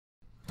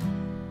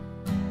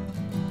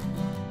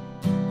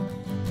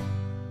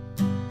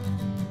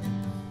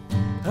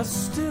I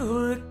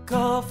still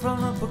recall from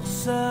the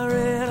books I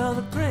read all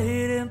the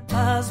great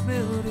empires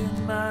built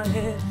in my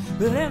head.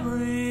 But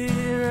every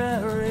year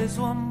I raise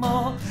one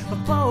more. I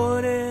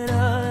bought it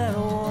out at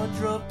a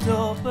wardrobe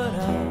door, but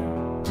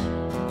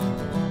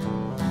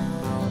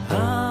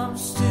I'm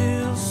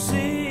still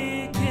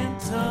seeking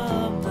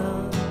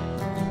Tumnus.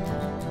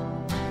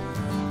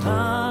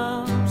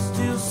 I'm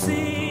still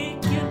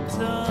seeking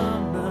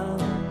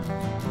Tumnus.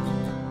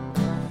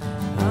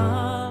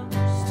 I'm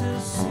still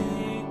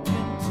seeking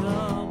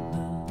Tumnus.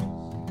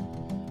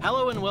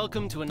 Hello and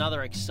welcome to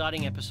another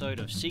exciting episode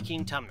of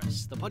Seeking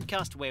Tumnus, the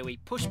podcast where we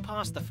push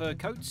past the fur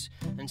coats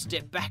and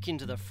step back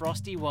into the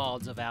frosty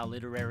wilds of our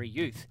literary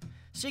youth,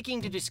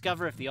 seeking to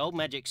discover if the old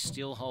magics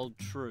still hold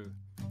true.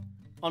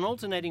 On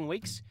alternating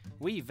weeks,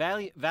 we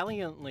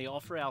valiantly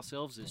offer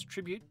ourselves as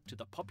tribute to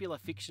the popular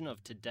fiction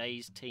of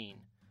today's teen.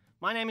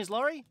 My name is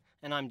Laurie,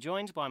 and I'm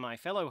joined by my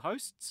fellow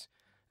hosts,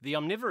 the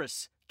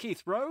omnivorous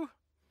Keith Rowe.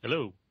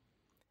 Hello.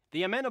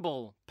 The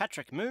amenable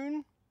Patrick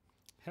Moon.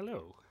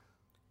 Hello.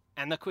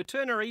 And the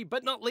quaternary,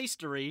 but not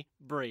leastery,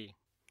 Bree.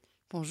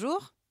 Bonjour.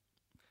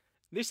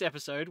 This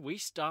episode, we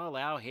style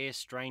our hair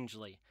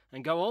strangely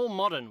and go all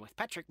modern with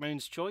Patrick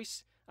Moon's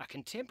choice, a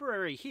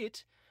contemporary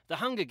hit, The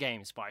Hunger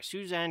Games by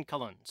Suzanne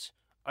Collins.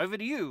 Over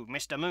to you,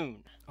 Mr.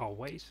 Moon. I'll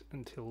wait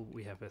until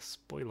we have a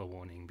spoiler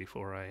warning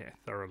before I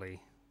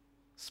thoroughly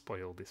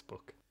spoil this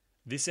book.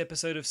 This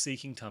episode of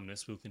Seeking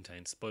Tumnus will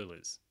contain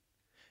spoilers.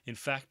 In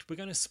fact, we're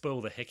going to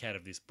spoil the heck out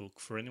of this book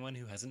for anyone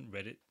who hasn't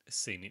read it,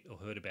 seen it, or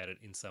heard about it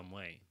in some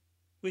way,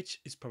 which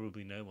is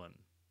probably no one.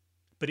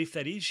 But if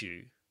that is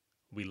you,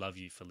 we love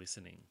you for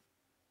listening.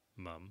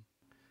 Mum.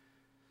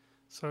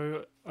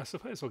 So, I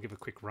suppose I'll give a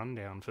quick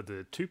rundown for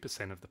the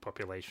 2% of the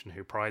population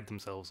who pride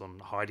themselves on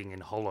hiding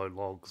in hollow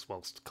logs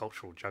whilst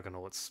cultural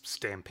juggernauts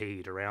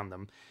stampede around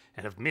them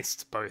and have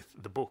missed both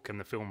the book and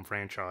the film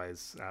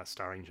franchise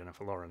starring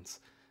Jennifer Lawrence.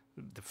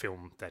 The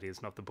film, that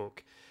is, not the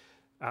book.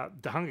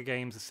 The Hunger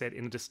Games are set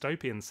in a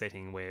dystopian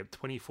setting where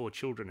 24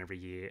 children every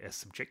year are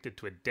subjected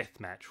to a death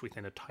match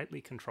within a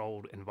tightly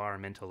controlled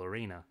environmental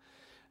arena.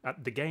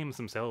 The games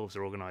themselves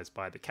are organised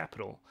by the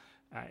Capitol,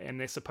 and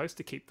they're supposed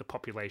to keep the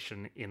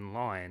population in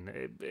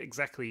line.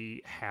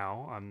 Exactly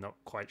how, I'm not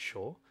quite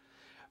sure.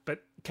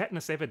 But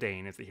Katniss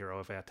Everdeen is the hero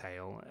of our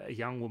tale, a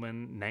young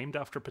woman named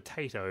after a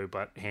potato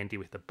but handy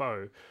with a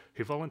bow,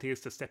 who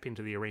volunteers to step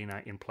into the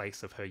arena in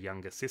place of her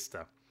younger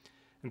sister.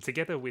 And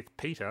together with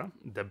Peter,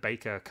 the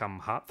baker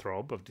come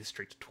heartthrob of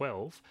District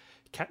 12,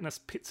 Katniss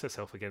pits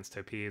herself against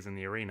her peers in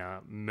the arena,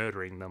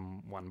 murdering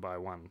them one by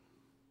one.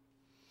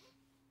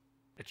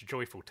 It's a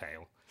joyful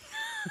tale.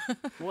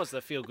 It was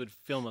the feel-good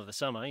film of the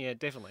summer, yeah,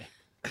 definitely.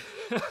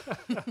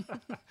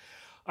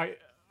 I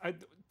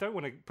don't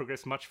want to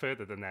progress much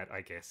further than that,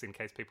 I guess, in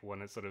case people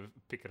want to sort of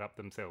pick it up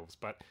themselves,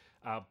 but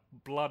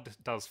blood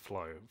does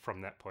flow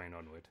from that point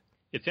onward.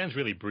 It sounds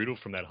really brutal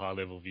from that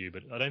high-level view,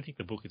 but I don't think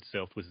the book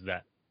itself was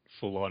that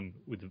full-on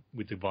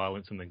with the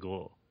violence and the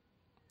gore.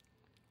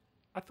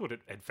 I thought it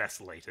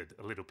vacillated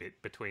a little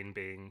bit between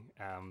being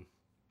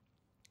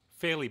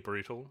fairly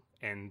brutal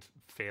and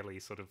fairly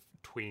sort of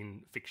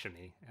tween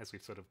fiction-y, as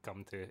we've sort of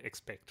come to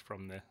expect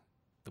from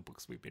the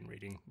books we've been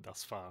reading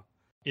thus far.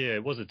 Yeah,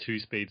 it was a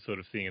two-speed sort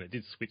of thing, and it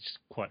did switch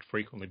quite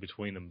frequently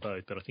between them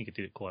both, but I think it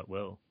did it quite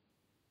well.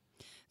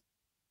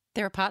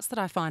 There are parts that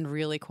I find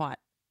really quite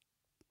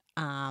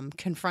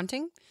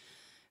confronting,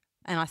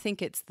 and I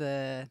think it's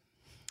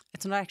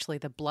not actually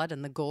the blood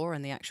and the gore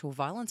and the actual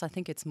violence. I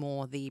think it's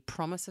more the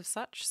promise of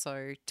such.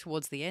 So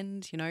towards the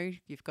end,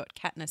 you've got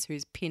Katniss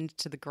who's pinned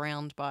to the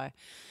ground by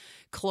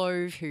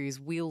Clove, who's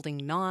wielding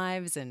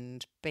knives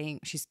and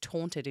she's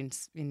taunted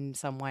in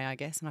some way, I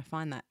guess. And I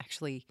find that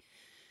actually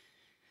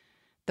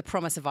the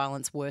promise of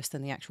violence worse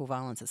than the actual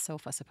violence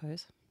itself, I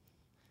suppose.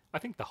 I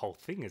think the whole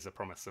thing is a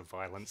promise of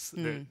violence.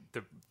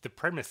 The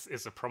premise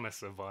is a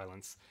promise of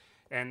violence.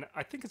 And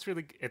I think it's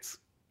really,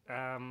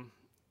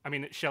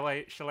 shall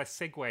I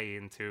segue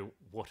into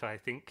what I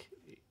think?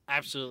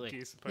 Absolutely. Do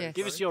you suppose? Yes.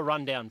 Give us your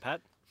rundown, Pat.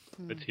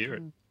 Let's hear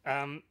it.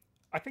 I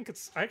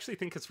actually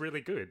think it's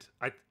really good.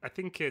 I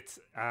think it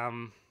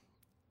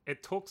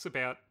talks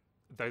about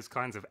those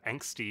kinds of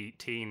angsty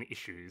teen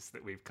issues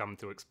that we've come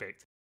to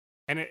expect.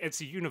 And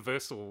it's a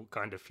universal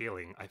kind of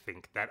feeling, I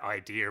think, that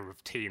idea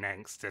of teen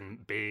angst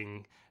and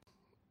being,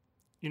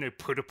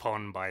 put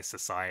upon by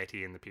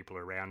society and the people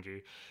around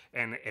you.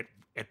 And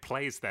it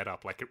plays that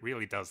up, like it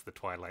really does the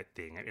Twilight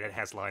thing. It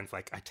has lines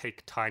like, I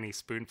take tiny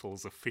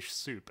spoonfuls of fish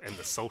soup and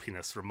the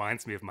saltiness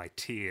reminds me of my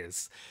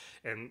tears.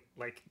 And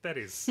like, that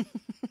is,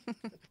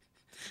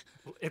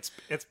 it's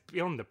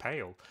beyond the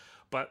pale.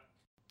 But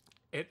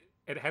it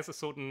has a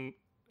certain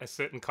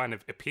kind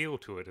of appeal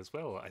to it as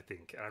well, I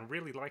think. I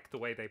really like the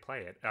way they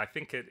play it. I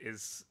think it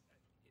is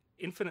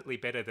infinitely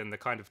better than the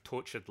kind of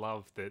tortured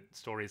love that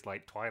stories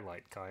like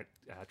Twilight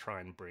try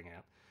and bring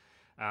out.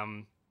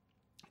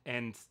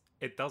 And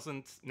it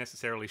doesn't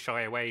necessarily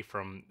shy away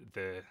from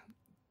the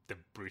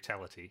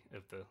brutality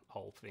of the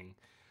whole thing,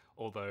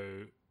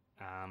 although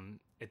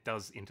it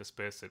does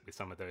intersperse it with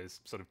some of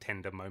those sort of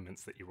tender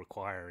moments that you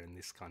require in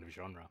this kind of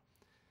genre.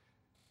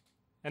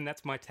 And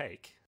that's my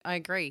take. I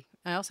agree.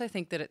 I also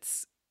think that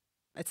it's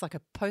like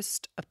a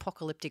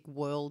post-apocalyptic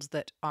world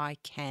that I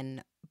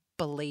can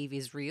believe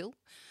is real.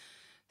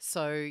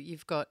 So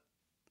you've got,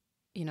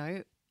 you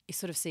know, you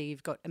sort of see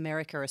you've got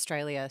America,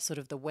 Australia, sort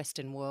of the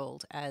Western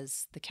world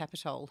as the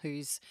capital,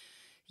 who's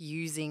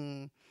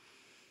using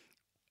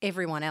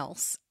everyone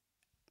else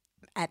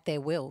at their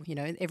will. You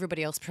know,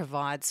 everybody else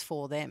provides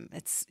for them.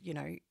 It's, you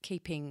know,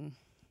 keeping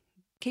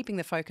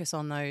the focus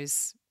on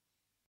those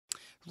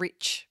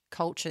rich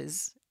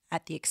cultures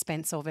at the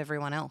expense of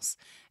everyone else.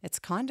 It's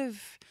kind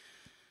of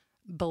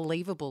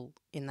believable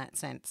in that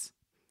sense.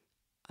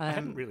 I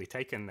haven't really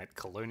taken that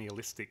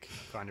colonialistic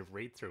kind of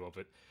read through of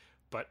it,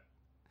 but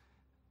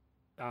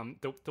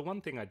the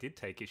one thing I did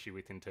take issue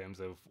with in terms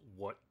of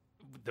what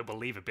the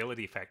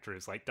believability factor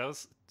is, like,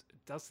 does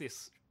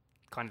this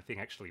kind of thing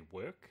actually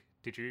work?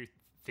 Did you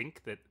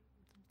think that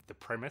the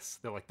premise,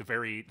 the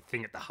very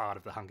thing at the heart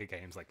of the Hunger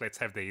Games, like, let's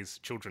have these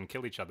children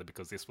kill each other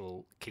because this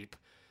will keep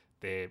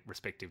their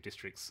respective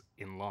districts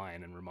in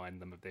line and remind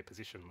them of their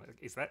position, like,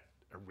 is that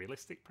a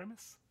realistic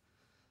premise?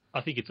 I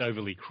think it's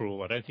overly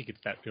cruel. I don't think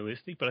it's that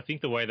realistic, but I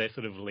think the way they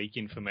sort of leak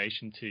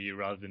information to you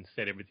rather than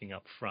set everything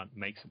up front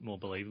makes it more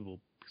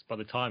believable. Because by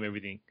the time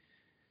everything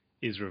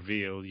is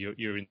revealed,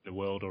 you're in the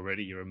world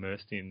already. You're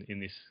immersed in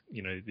this,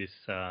 you know, this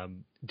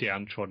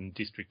downtrodden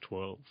District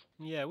 12.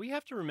 Yeah, we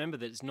have to remember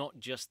that it's not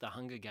just the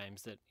Hunger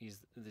Games that is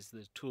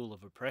the tool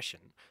of oppression.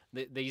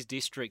 These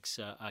districts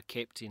are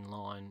kept in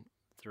line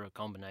through a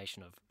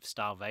combination of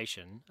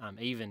starvation,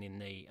 even in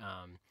the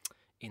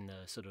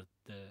sort of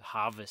the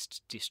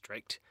harvest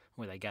district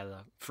where they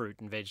gather fruit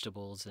and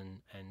vegetables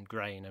and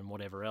grain and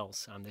whatever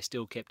else. They're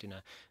still kept in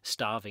a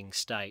starving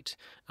state.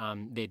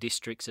 Their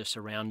districts are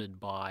surrounded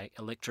by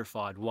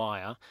electrified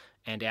wire,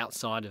 and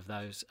outside of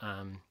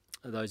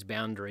those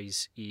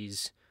boundaries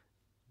is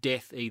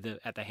death, either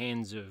at the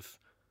hands of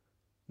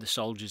the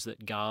soldiers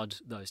that guard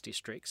those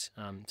districts,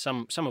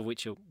 some of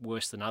which are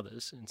worse than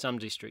others. In some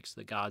districts,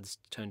 the guards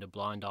turned a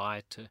blind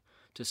eye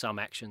to some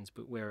actions,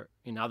 but where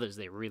in others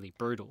they're really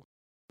brutal.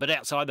 But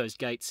outside those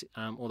gates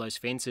or those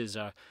fences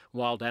are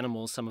wild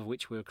animals, some of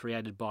which were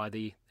created by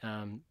the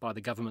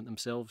government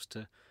themselves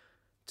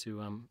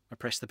to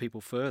oppress the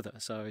people further.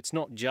 So it's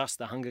not just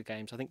the Hunger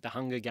Games. I think the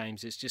Hunger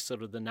Games is just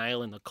sort of the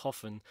nail in the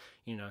coffin.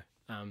 You know,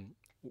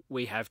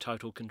 we have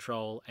total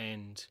control,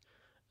 and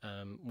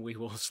we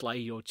will slay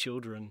your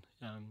children.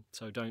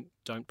 So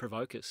don't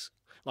provoke us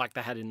like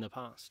they had in the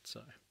past.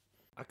 So.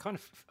 I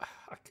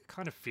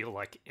kind of feel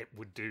like it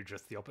would do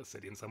just the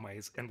opposite in some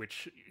ways, and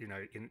which, you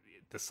know, in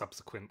the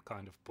subsequent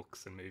kind of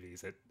books and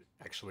movies it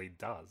actually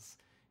does,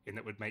 in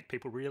that would make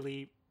people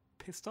really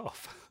pissed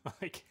off.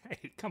 Like,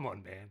 hey, come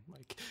on, man!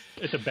 Like,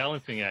 it's a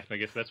balancing act. I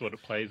guess that's what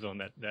it plays on,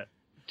 that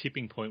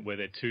tipping point where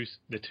they're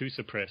too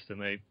suppressed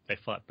and they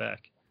fight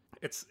back.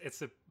 It's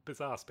a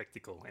bizarre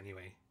spectacle.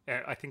 Anyway,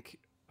 I think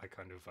I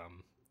kind of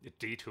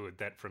detoured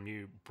that from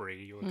you,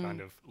 Bree. You were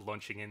kind of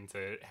launching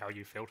into how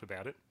you felt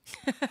about it.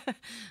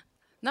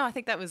 No, I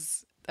think that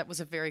was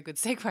a very good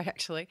segue,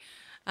 actually.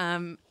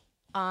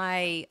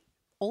 I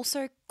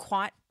also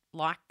quite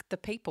like the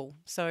people.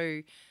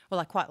 So, well,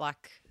 I quite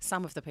like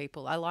some of the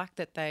people. I like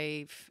that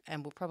they've,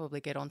 and we'll probably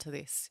get onto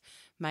this,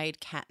 made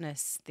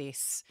Katniss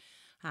this...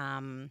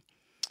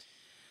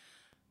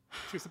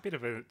 She's a bit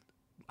of a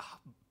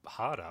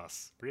hard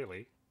ass,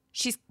 really.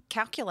 She's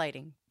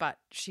calculating, but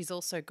she's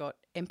also got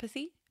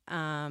empathy.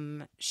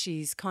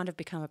 She's kind of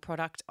become a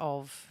product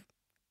of,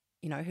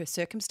 you know, her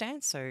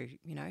circumstance. So,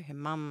 you know, her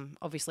mum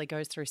obviously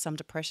goes through some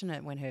depression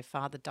when her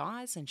father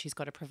dies, and she's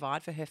got to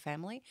provide for her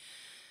family.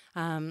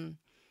 In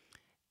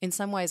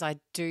some ways, I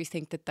do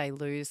think that they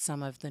lose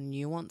some of the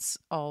nuance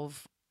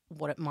of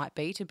what it might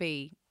be to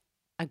be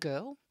a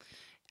girl.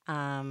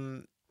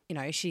 You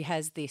know, she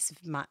has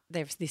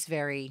there's this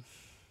very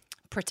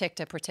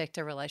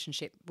protector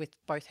relationship with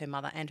both her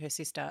mother and her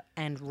sister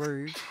and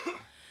Rue.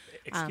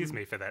 Excuse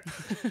me for that.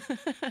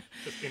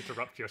 Just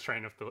interrupt your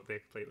train of thought there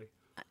completely.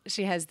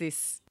 She has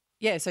this,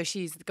 yeah, so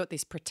she's got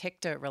this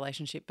protector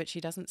relationship, but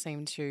she doesn't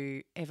seem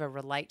to ever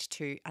relate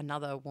to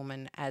another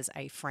woman as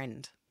a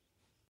friend.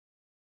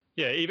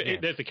 Yeah,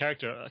 there's a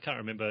character, I can't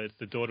remember, it's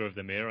the daughter of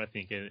the mayor, I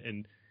think,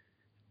 and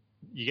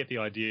you get the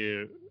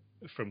idea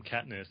from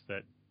Katniss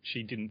that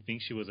she didn't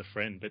think she was a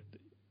friend, but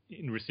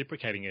in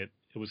reciprocating it,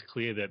 it was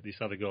clear that this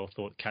other girl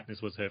thought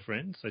Katniss was her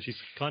friend. So she's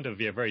kind of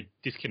very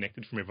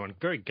disconnected from everyone,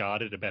 very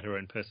guarded about her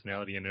own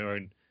personality and her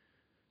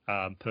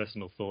own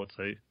personal thoughts.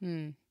 So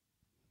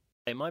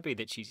it might be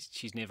that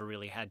she's never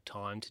really had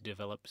time to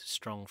develop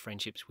strong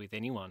friendships with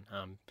anyone.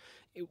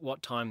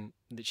 What time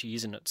that she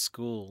isn't at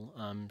school,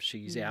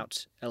 she's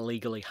out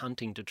illegally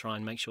hunting to try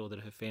and make sure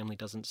that her family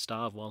doesn't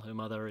starve while her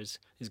mother is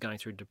going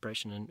through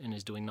depression and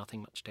is doing nothing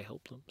much to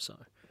help them. So,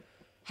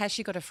 has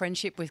she got a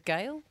friendship with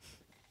Gale?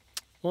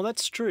 Well,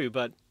 that's true,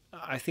 but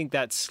I think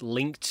that's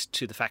linked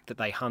to the fact that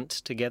they hunt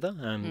together.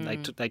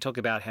 They talk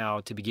about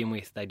how, to begin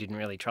with, they didn't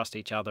really trust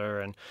each other,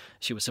 and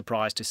she was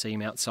surprised to see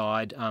him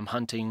outside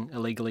hunting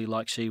illegally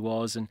like she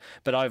was.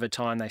 But over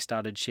time, they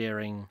started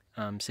sharing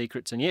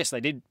secrets. And yes, they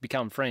did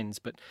become friends,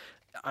 but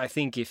I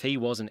think if he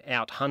wasn't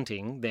out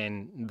hunting,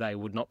 then they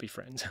would not be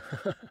friends.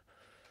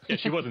 Yeah,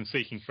 she wasn't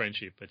seeking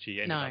friendship, but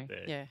she ended up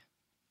there. Yeah.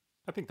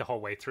 I think the whole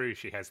way through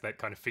she has that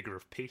kind of figure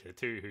of Peter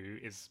too,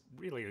 who is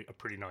really a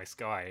pretty nice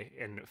guy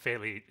and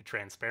fairly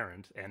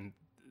transparent, and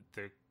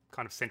the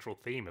kind of central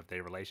theme of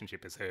their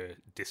relationship is her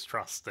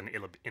distrust and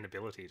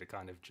inability to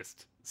kind of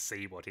just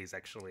see what he's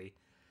actually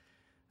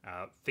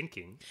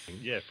thinking.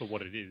 Yeah, for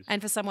what it is.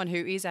 And for someone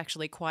who is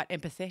actually quite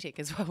empathetic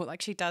as well,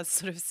 like she does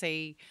sort of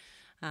see,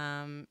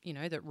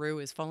 that Rue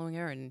is following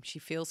her and she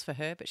feels for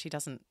her, but she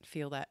doesn't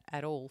feel that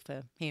at all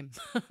for him.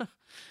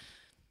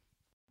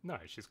 No,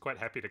 she's quite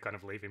happy to kind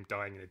of leave him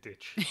dying in a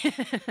ditch.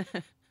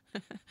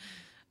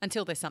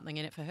 Until there's something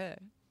in it for her.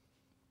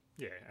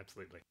 Yeah,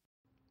 absolutely.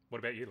 What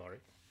about you, Laurie?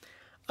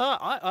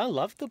 I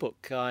loved the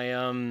book.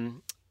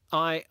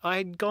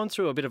 I'd gone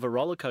through a bit of a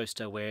roller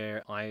coaster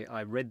where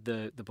I read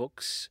the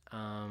books,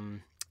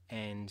 and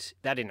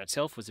that in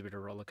itself was a bit of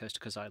a roller coaster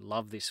because I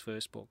loved this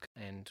first book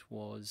and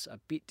was a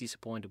bit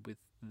disappointed with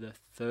the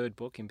third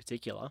book in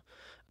particular.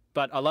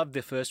 But I loved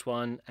the first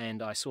one,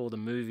 and I saw the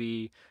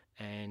movie,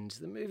 and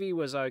the movie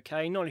was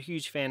okay. Not a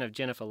huge fan of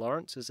Jennifer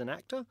Lawrence as an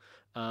actor.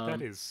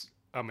 That is,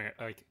 I mean,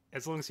 like,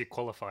 as long as you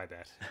qualify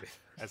that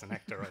as an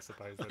actor, I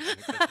suppose. That's an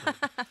exception.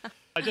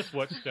 I just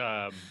watched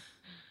that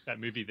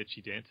movie that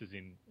she dances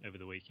in over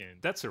the weekend.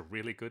 That's a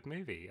really good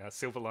movie,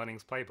 Silver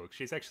Linings Playbook.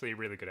 She's actually a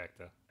really good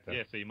actor.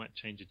 Yeah, so you might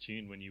change a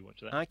tune when you watch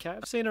that. Okay,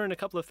 I've seen her in a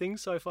couple of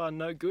things so far,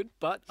 no good,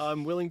 but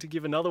I'm willing to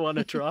give another one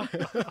a try.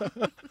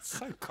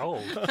 So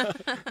cold.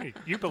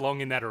 You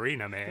belong in that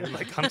arena, man,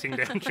 like hunting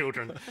down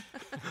children.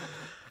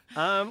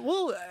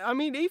 Well, I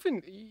mean,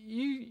 even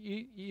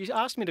you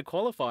asked me to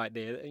qualify it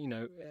there,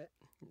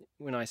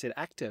 when I said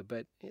actor,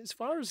 but as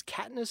far as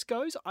Katniss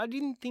goes, I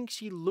didn't think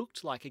she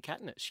looked like a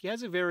Katniss. She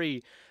has a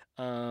very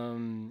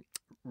round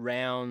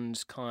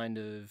kind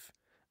of,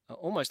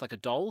 almost like a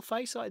doll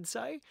face, I'd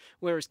say,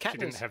 whereas Katniss... She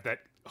didn't have that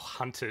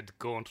hunted,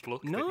 gaunt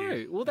look.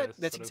 No,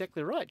 that's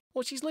exactly right.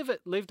 Well, she's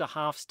lived a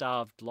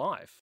half-starved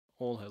life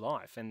all her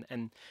life,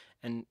 and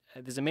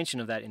there's a mention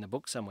of that in the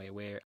book somewhere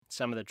where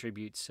some of the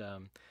tributes,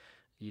 are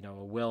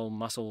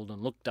well-muscled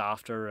and looked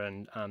after,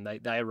 and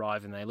they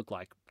arrive and they look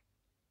like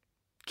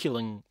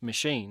killing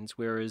machines,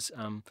 whereas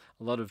a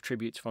lot of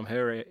tributes from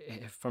her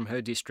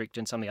district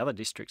and some of the other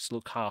districts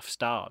look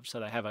half-starved. So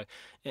they have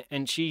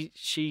and she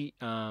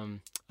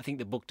I think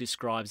the book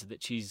describes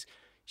that she's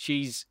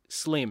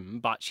slim,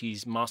 but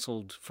she's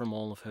muscled from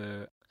all of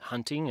her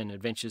hunting and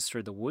adventures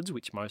through the woods,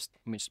 which most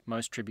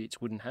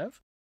tributes wouldn't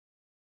have.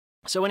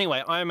 So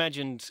anyway, I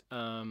imagined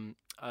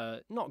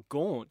not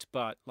gaunt,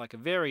 but like a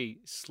very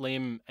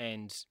slim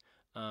and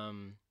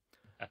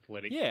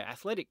athletic. Yeah,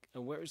 athletic.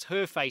 Whereas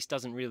her face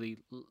doesn't really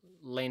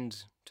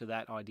lend to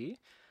that idea.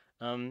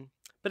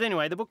 But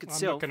anyway, the book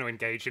itself... I'm not going to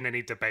engage in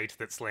any debate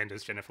that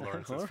slanders Jennifer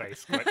Lawrence's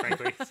face, quite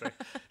frankly. So.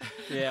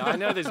 Yeah, I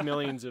know there's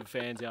millions of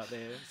fans out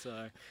there.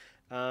 So,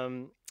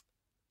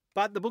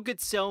 but the book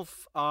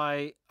itself,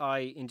 I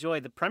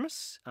enjoyed the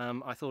premise.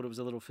 I thought it was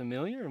a little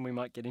familiar, and we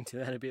might get into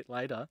that a bit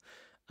later.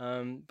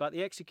 But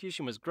the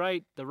execution was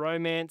great. The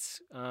romance,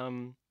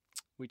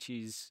 which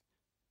is...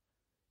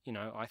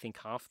 I think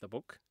half the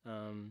book.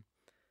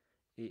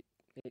 It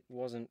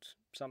wasn't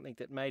something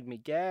that made me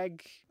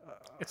gag.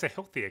 It's a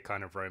healthier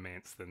kind of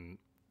romance than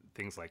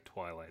things like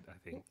Twilight, I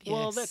think. Yes.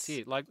 Well, that's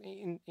it. Like,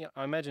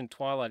 I imagine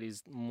Twilight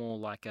is more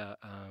like a,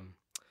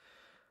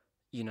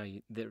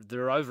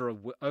 they're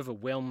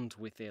overwhelmed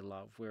with their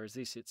love, whereas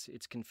this,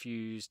 it's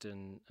confused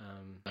and.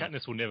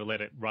 Katniss will never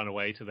let it run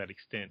away to that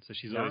extent, so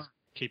she's always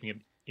keeping it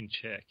in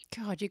check.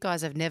 God, you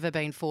guys have never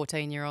been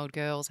 14-year-old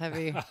girls, have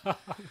you?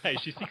 Hey,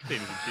 she's 16,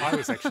 isn't she? I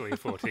was actually a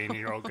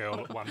 14-year-old girl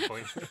at one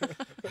point.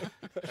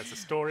 That's a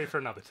story for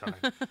another time.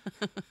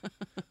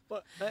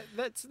 Well,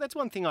 that's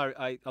one thing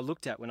I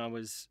looked at when I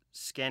was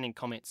scanning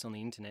comments on the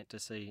internet to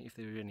see if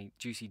there were any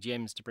juicy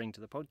gems to bring to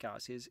the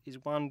podcast. Is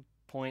one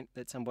point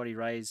that somebody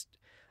raised?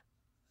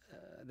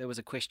 There was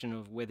a question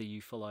of whether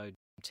you followed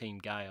Team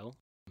Gale,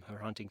 her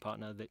hunting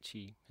partner that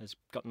she has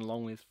gotten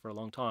along with for a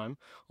long time,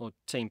 or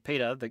Team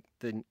Peter, the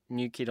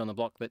new kid on the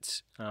block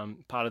that's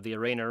part of the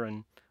arena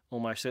and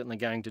almost certainly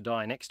going to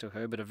die next to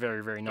her, but a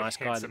very, very nice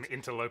guy. Handsome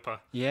interloper.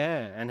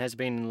 Yeah, and has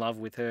been in love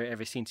with her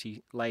ever since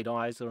he laid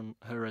eyes on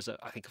her as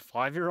I think a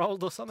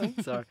 5-year-old or something.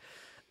 So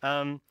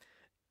they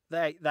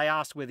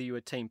asked whether you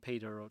were Team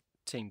Peter or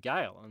Team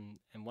Gale,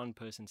 and one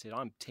person said,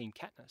 I'm Team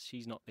Katniss.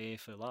 She's not there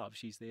for love.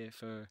 She's there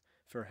for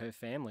her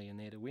family and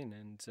there to win.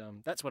 And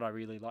that's what I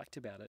really liked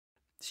about it.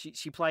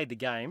 She played the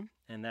game,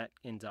 and that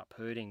ends up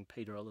hurting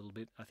Peter a little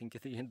bit, I think,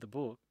 at the end of the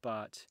book.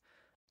 But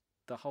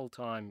the whole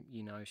time,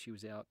 she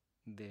was out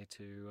there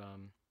to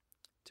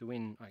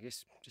win, I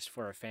guess, just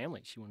for her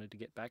family. She wanted to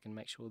get back and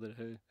make sure that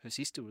her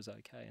sister was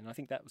okay, and I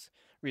think that was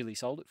really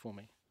sold it for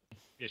me.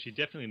 Yeah, she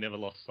definitely never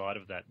lost sight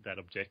of that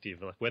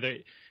objective. Like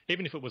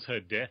even if it was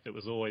her death, it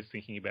was always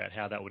thinking about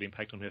how that would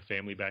impact on her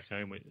family back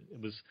home. It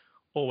was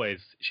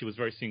she was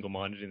very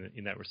single-minded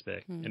in that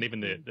respect, and even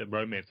the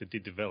romance that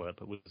did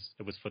develop, it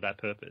was for that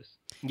purpose.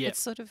 Yeah. It's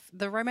sort of,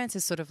 the romance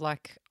is sort of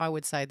like, I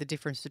would say, the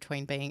difference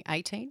between being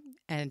 18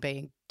 and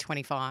being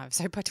 25.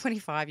 So by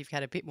 25, you've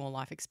had a bit more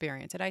life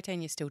experience. At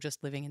 18, you're still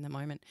just living in the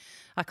moment.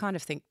 I kind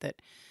of think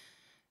that,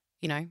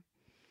 you know,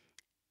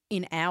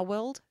 in our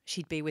world,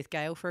 she'd be with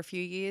Gale for a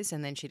few years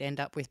and then she'd end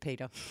up with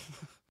Peter.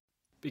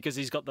 Because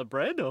he's got the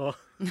bread, or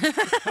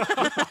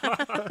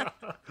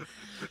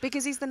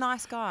because he's the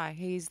nice guy.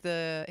 He's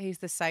the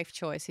safe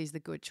choice. He's the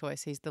good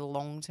choice. He's the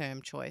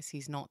long-term choice.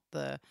 He's not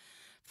the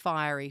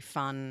fiery,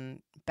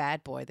 fun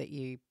bad boy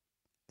that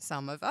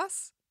some of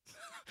us,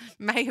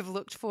 may have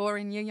looked for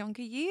in your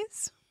younger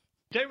years.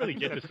 You don't really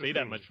get to see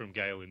that much from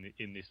Gale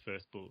in this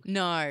first book.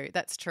 No,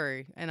 that's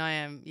true. And I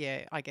am,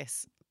 I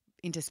guess,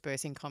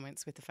 interspersing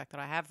comments with the fact that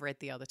I have read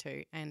the other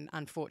two and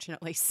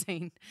unfortunately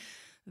seen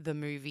the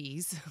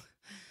movies,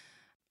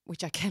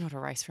 which I cannot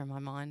erase from my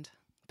mind,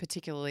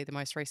 particularly the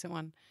most recent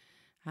one.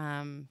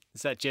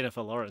 It's that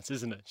Jennifer Lawrence,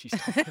 isn't it? She's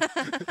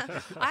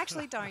I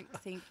actually don't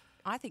think...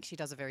 I think she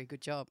does a very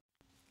good job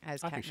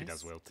as Katniss. I think she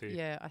does well too.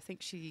 Yeah, I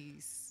think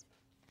she's...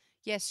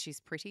 Yes,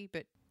 she's pretty,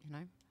 but, you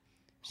know,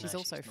 she's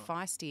also she's not.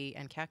 feisty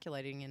and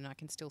calculating, and I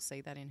can still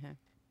see that in her.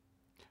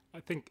 I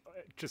think,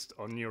 just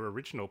on your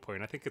original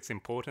point, I think it's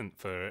important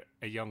for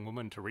a young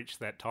woman to reach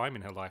that time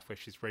in her life where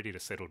she's ready to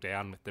settle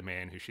down with the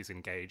man who she's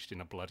engaged in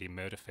a bloody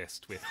murder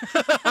fest with.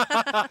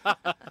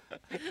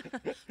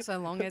 So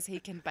long as he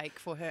can bake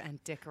for her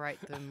and decorate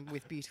them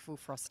with beautiful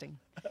frosting.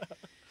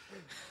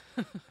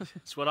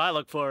 It's what I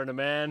look for in a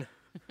man.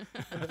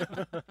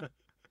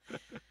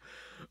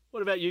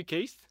 What about you,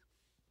 Keith?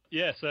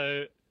 Yeah,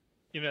 so,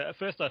 you know, at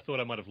first I thought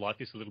I might have liked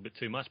this a little bit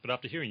too much, but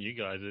after hearing you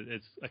guys,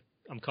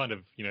 I'm kind of,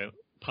 you know,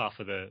 par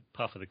for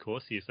the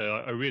course here. So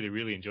I really,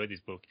 really enjoyed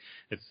this book.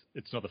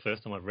 It's not the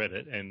first time I've read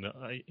it, and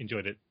I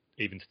enjoyed it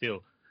even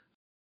still.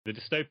 The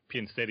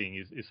dystopian setting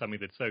is something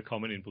that's so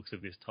common in books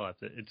of this type.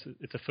 That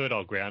it's a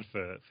fertile ground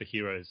for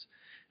heroes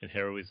and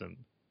heroism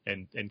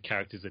and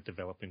characters that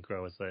develop and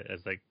grow as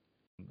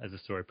the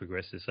story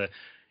progresses. So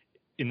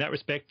in that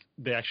respect,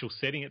 the actual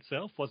setting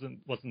itself wasn't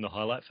the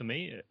highlight for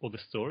me, or the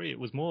story. It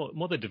was more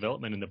the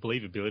development and the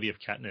believability of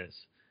Katniss.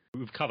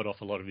 We've covered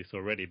off a lot of this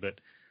already, but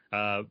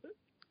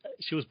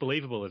she was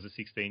believable as a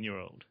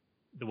 16-year-old.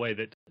 The way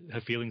that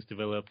her feelings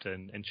developed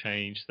and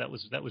changed, that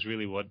was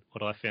really what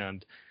I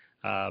found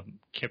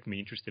kept me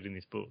interested in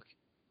this book.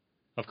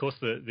 Of course,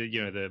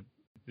 the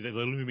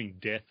looming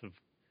death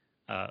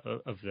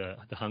of the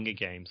Hunger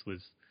Games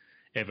was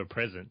ever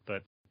present,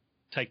 but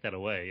take that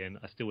away, and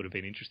I still would have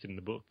been interested in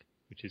the book,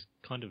 which is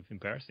kind of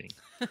embarrassing.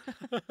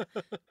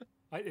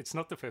 It's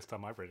not the first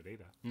time I've read it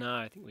either. No,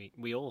 I think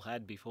we all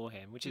had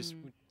beforehand, which is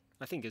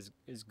I think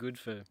is good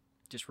for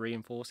just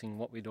reinforcing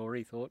what we'd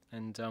already thought,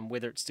 and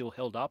whether it's still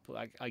held up,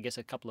 I guess,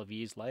 a couple of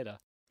years later.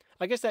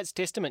 I guess that's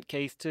testament,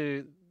 Keith,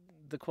 to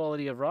the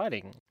quality of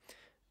writing.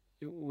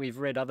 We've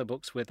read other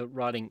books where the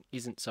writing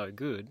isn't so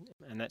good,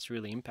 and that's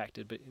really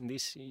impacted. But in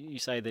this, you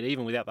say that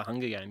even without the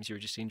Hunger Games, you're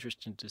just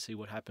interested to see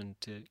what happened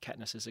to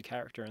Katniss as a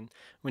character. And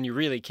when you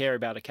really care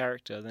about a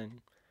character,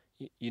 then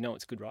you know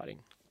it's good writing.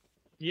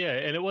 Yeah,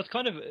 and it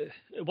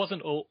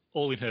wasn't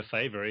all in her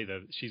favour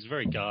either. She's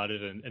very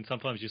guarded, and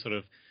sometimes you sort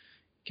of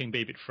can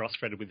be a bit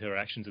frustrated with her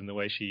actions and the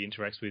way she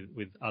interacts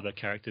with other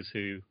characters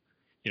who,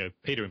 you know,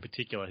 Peter in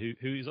particular,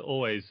 who's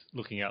always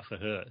looking out for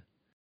her.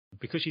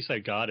 Because she's so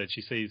guarded,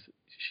 she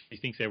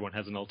thinks everyone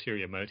has an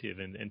ulterior motive,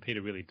 and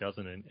Peter really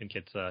doesn't, and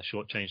gets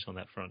shortchanged on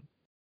that front.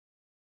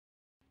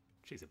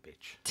 She's a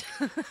bitch.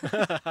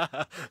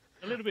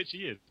 A little bit she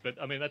is, but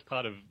I mean that's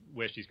part of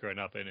where she's grown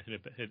up, and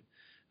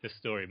the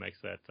story makes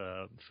that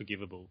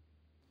forgivable.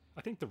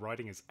 I think the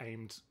writing is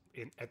aimed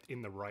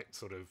in the right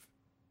sort of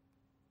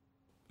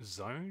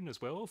zone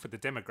as well for the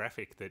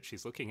demographic that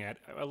she's looking at.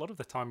 A lot of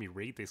the time you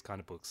read these kind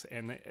of books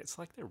and it's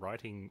like they're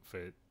writing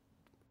for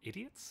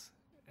idiots,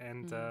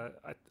 and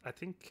I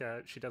think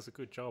she does a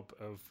good job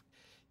of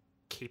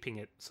keeping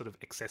it sort of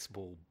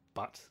accessible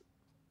but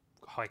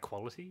high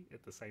quality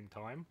at the same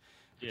time,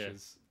 which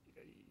is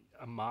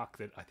a mark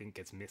that I think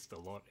gets missed a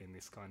lot in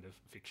this kind of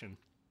fiction.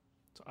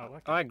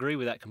 So I agree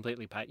with that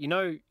completely, Pat. You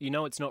know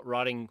it's not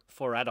writing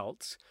for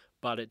adults,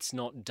 but it's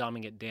not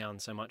dumbing it down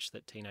so much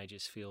that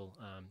teenagers feel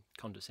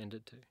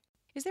condescended to.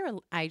 Is there an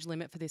age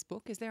limit for this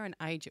book? Is there an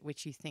age at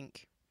which you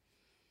think...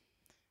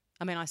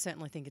 I mean, I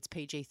certainly think it's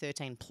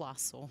PG-13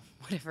 plus or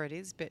whatever it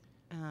is, but...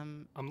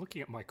 I'm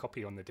looking at my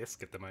copy on the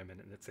desk at the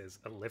moment and it says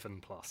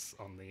 11 plus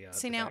on the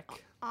See, the now,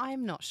 back.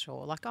 I'm not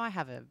sure. Like, I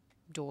have a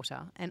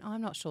daughter and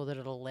I'm not sure that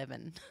at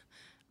 11...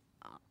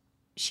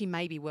 she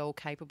may be well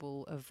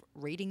capable of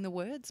reading the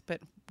words,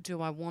 but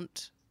do I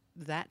want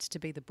that to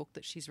be the book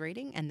that she's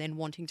reading and then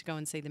wanting to go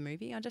and see the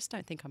movie? I just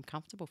don't think I'm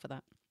comfortable for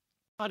that.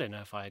 I don't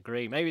know if I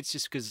agree. Maybe it's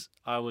just because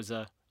I was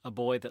a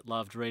boy that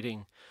loved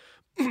reading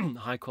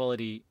high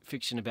quality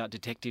fiction about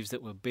detectives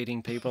that were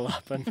beating people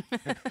up and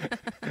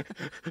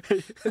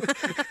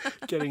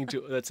getting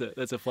to that's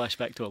a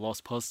flashback to a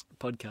Lost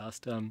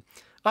podcast.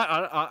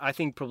 I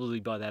think probably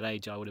by that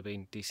age I would have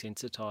been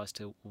desensitized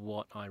to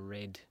what I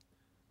read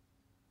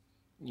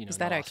Is in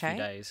that the last few okay?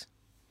 days.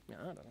 No,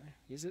 I don't know.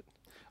 Is it?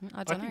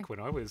 I I don't know. think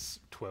when I was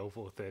 12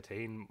 or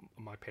 13,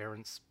 my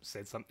parents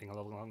said something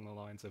along the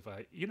lines of,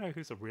 you know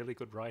who's a really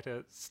good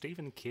writer?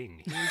 Stephen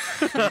King.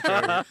 He's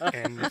Hugo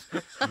and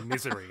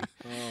Misery.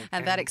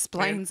 And that and-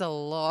 explains a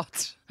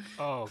lot.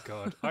 Oh,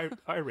 God.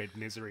 I read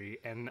Misery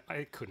and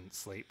I couldn't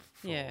sleep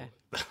for Yeah.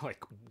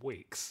 like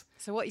weeks.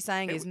 So what you're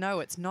saying is, no,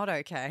 it's not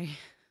okay.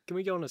 Can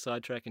we go on a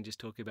sidetrack and just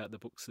talk about the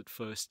books that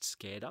first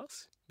scared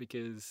us?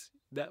 Because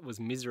that was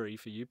Misery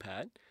for you,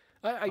 Pat.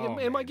 Oh, it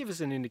might man. give us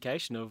an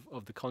indication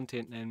of the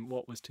content and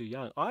what was too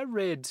young. I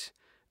read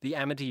the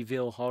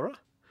Amityville Horror,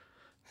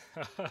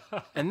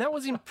 and that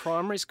was in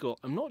primary school.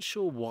 I'm not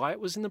sure why it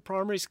was in the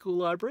primary school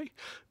library,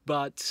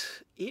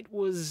 but it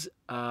was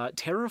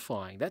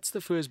terrifying. That's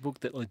the first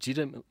book that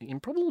legitimately,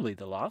 and probably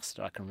the last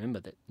I can remember,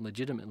 that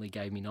legitimately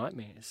gave me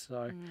nightmares.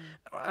 So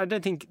I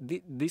don't think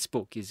this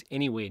book is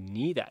anywhere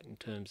near that in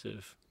terms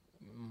of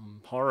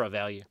horror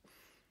value.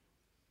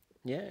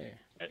 Yeah.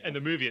 And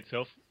the movie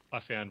itself, I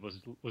found,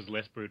 was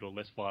less brutal,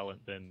 less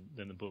violent than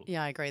the book.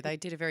 Yeah, I agree. They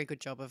did a very good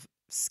job of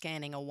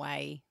scanning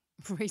away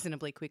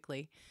reasonably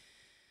quickly.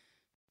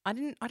 I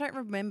don't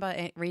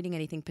remember reading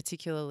anything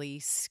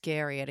particularly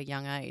scary at a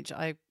young age.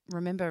 I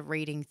remember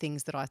reading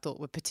things that I thought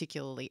were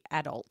particularly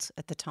adult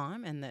at the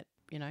time and that,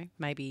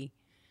 maybe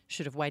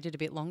should have waited a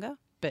bit longer.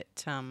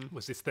 But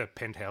Was this the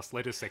Penthouse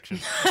letter section?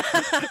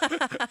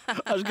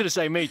 I was going to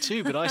say me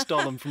too, but I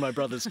stole them from my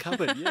brother's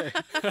cupboard. Yeah.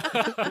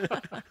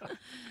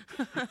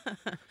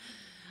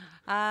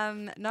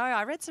 no,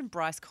 I read some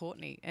Bryce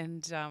Courtney,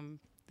 and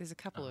there's a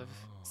couple of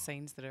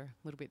scenes that are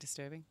a little bit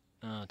disturbing.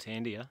 Oh,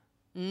 Tandia.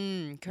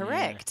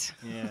 Correct.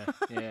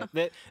 Yeah.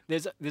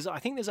 There's I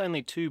think there's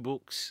only 2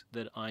 books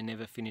that I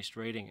never finished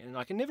reading, and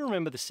I can never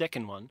remember the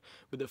second one.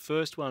 But the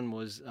first one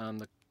was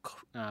the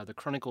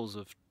Chronicles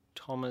of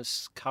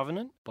Thomas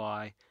Covenant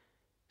by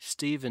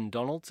Stephen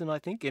Donaldson, I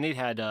think, and it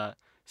had a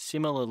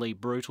similarly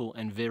brutal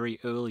and very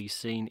early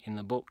scene in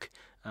the book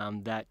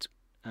that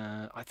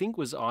I think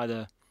was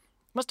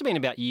must have been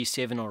about year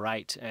 7 or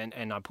 8,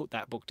 and I put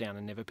that book down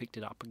and never picked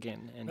it up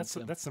again. And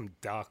That's some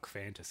dark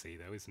fantasy,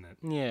 though, isn't it?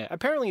 yeah,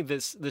 apparently the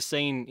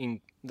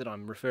scene that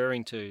I'm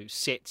referring to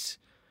sets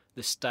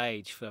the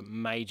stage for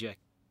major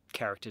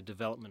character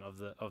development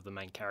of the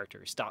main character.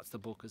 He starts the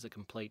book as a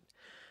complete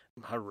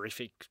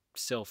horrific,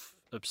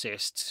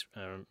 self-obsessed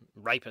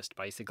rapist,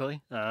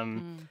 basically,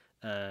 and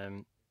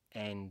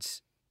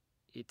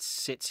it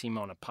sets him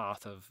on a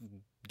path of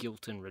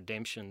guilt and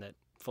redemption that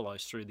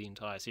follows through the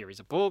entire series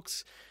of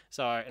books.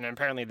 So, and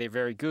apparently they're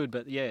very good,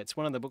 but yeah, it's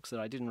one of the books that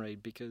I didn't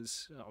read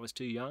because I was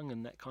too young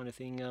and that kind of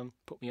thing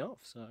put me off.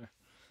 So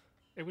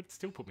It would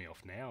still put me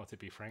off now, to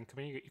be frank. I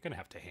mean, you're going to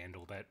have to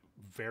handle that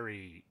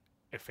very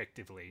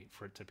effectively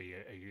for it to be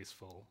a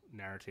useful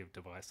narrative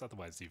device.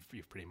 Otherwise,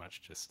 you've pretty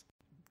much just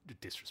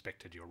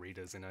disrespected your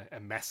readers in a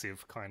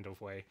massive kind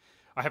of way.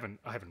 I haven't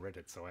read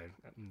it, so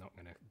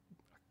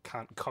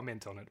can't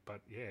comment on it.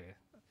 But yeah,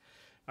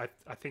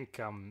 I think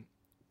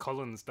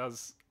Collins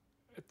does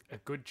a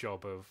good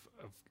job of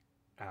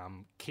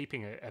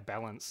keeping a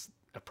balance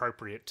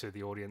appropriate to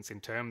the audience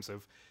in terms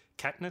of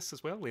Katniss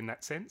as well, in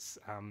that sense,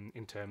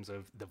 in terms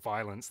of the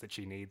violence that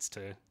she needs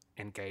to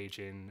engage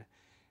in,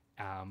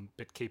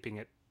 but keeping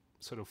it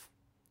sort of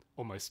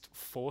almost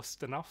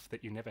forced enough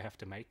that you never have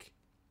to make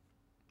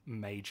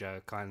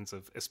major kinds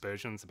of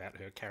aspersions about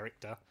her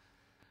character.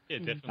 Yeah,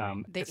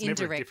 definitely. They're It's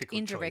never a difficult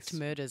indirect choice.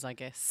 murders, I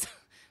guess,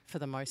 for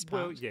the most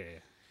part. Well, yeah.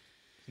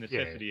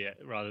 Necessity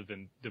rather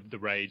than the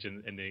rage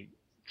and the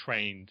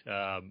trained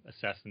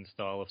assassin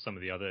style of some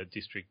of the other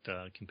district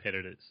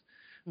competitors,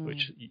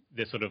 which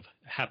they're sort of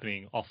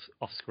happening off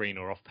screen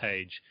or off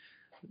page.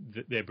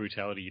 Their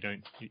brutality,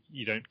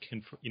 you're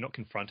not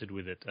confronted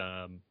with it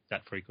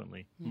that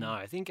frequently. no,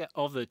 I think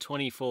of the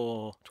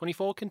 24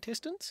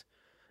 contestants,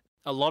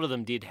 a lot of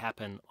them did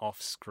happen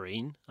off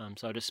screen,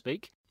 so to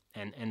speak,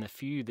 and the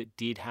few that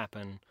did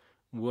happen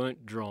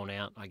weren't drawn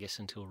out, I guess,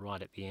 until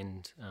right at the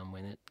end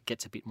when it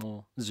gets a bit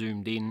more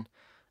zoomed in.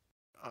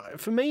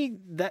 For me,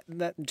 that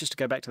just to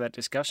go back to that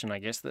discussion, I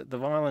guess that the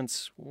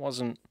violence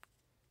wasn't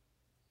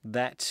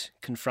that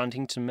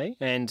confronting to me.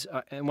 And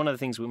one of the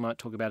things we might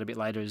talk about a bit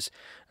later is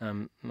I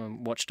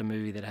watched a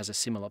movie that has a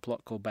similar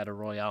plot called Battle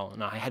Royale,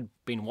 and I had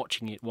been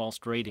watching it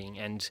whilst reading,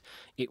 and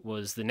it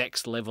was the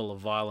next level of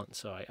violence.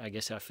 So I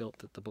guess I felt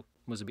that the book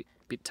was a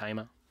bit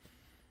tamer.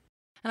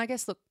 And I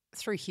guess, look,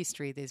 through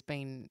history, there's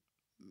been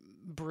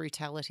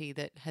brutality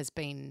that has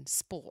been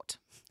sport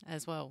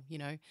as well,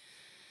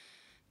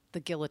 the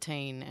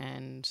guillotine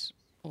and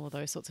all of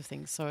those sorts of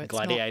things. So it's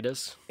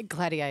Gladiators.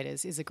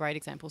 Gladiators is a great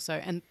example. So,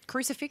 and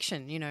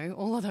crucifixion,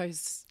 all of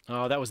those.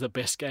 Oh, that was the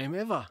best game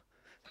ever.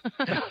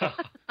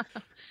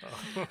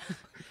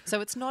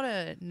 So it's not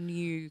a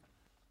new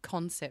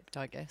concept,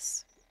 I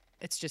guess.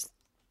 It's just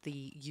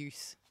the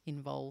youth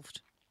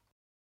involved.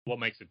 What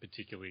makes it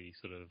particularly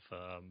sort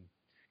of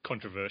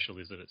controversial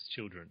is that it's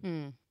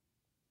children.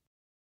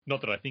 Not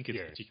that I think it's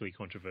particularly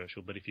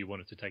controversial, but if you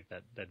wanted to take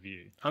that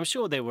view. I'm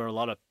sure there were a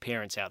lot of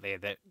parents out there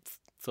that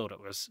thought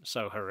it was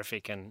so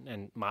horrific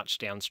and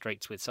marched down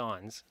streets with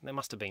signs. There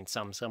must have been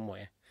some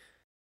somewhere.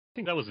 I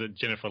think that was a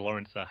Jennifer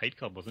Lawrence hate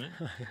club, wasn't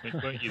it?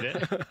 Weren't you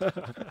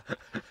there?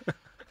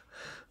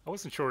 I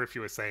wasn't sure if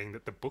you were saying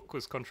that the book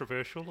was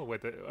controversial or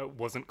whether it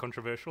wasn't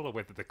controversial, or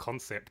whether the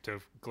concept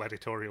of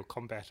gladiatorial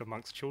combat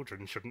amongst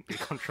children shouldn't be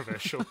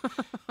controversial.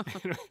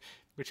 In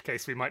which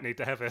case we might need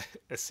to have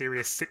a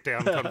serious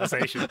sit-down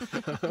conversation.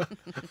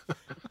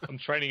 I'm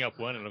training up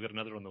one and I've got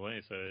another on the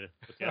way, so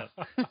look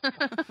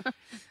out.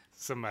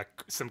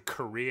 Some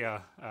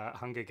career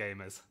Hunger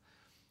Gamers.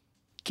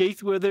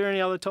 Keith, were there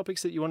any other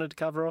topics that you wanted to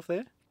cover off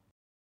there?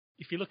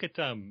 If you look at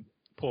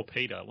poor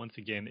Peter, once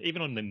again,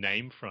 even on the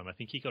name front, I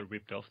think he got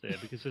ripped off there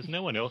because there's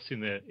no one else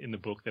in the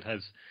book that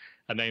has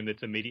a name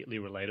that's immediately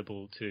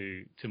relatable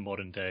to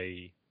modern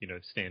day,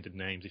 standard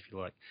names, if you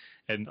like.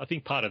 And I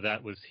think part of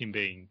that was him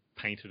being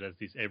painted as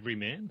this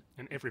everyman.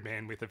 An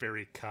everyman with a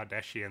very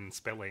Kardashian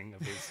spelling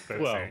of his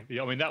first well, name.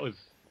 Yeah, I mean, that was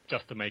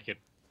just to make it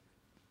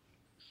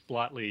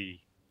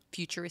slightly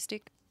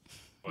Futuristic.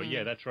 Oh,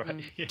 yeah, that's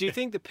right. Yeah. Do you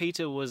think that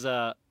Peter was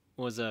a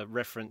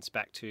reference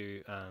back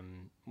to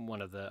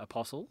one of the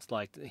apostles?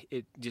 Like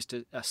it just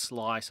a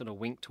sly sort of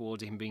wink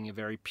towards him being a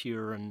very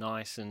pure and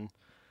nice and.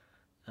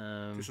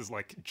 This is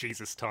like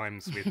Jesus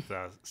times with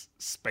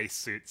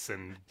spacesuits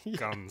and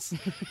guns.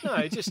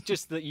 No,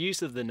 just the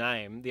use of the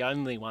name. The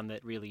only one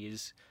that really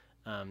is,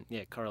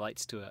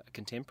 correlates to a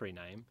contemporary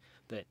name.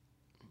 That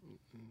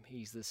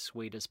he's the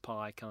sweet as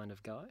pie kind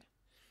of guy.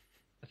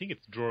 I think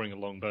it's drawing a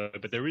long bow,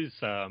 but there is,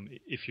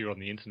 if you're on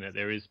the internet,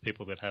 there is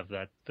people that have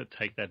that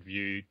take that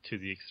view to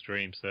the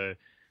extreme. So,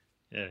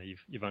 yeah,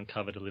 you've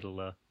uncovered a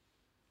little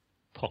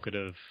pocket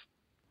of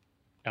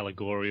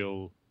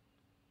allegorical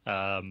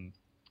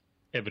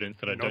evidence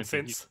that I don't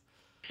think. Nonsense.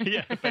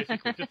 Yeah,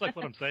 basically, just like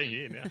what I'm saying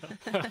here now.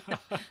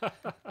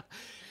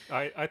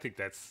 I think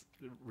that's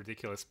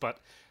ridiculous. But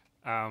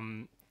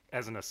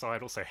as an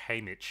aside, also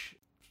Hamish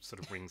sort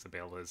of rings a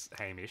bell as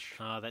Hamish.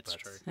 Oh, that's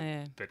true.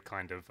 Yeah. But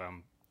kind of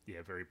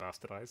very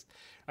bastardized.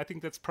 I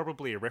think that's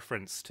probably a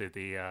reference to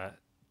the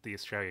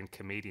Australian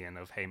comedian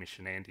of Hamish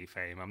and Andy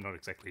fame. I'm not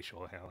exactly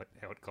sure how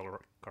it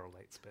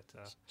correlates, but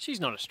She's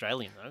not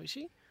Australian though, is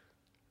she?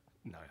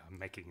 no, I'm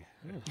making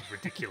a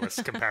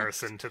ridiculous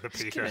comparison to the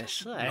Peter gonna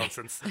say.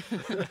 nonsense.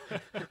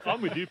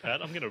 I'm with you,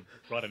 Pat. I'm going to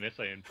write an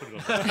essay and put it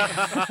on.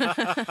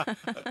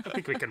 I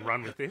think we can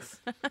run with this.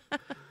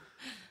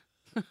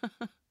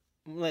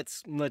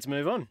 Let's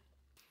move on.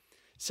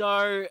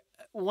 So,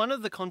 one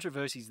of the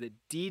controversies that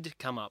did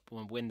come up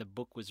when the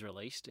book was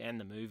released, and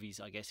the movies,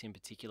 I guess, in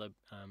particular,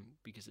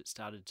 because it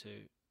started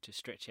to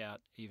stretch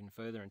out even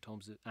further in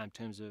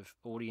terms of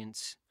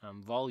audience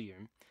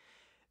volume,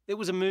 there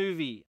was a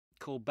movie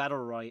called Battle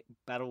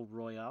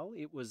Royale.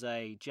 It was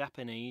a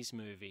Japanese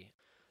movie,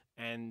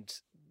 and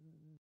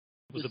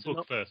It was a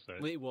book first,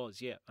 though. it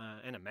was, yeah,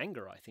 and a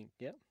manga, I think,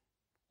 yeah,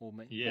 or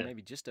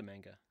maybe just a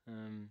manga.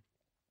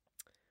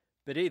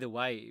 But either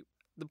way,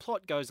 the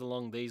plot goes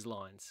along these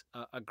lines.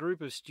 A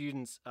group of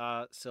students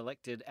are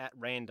selected at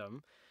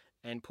random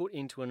and put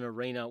into an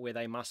arena where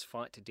they must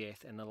fight to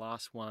death, and the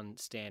last one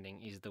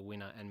standing is the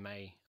winner and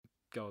may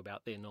go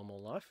about their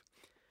normal life.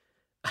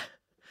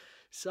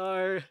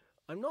 So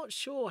I'm not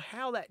sure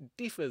how that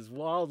differs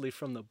wildly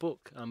from the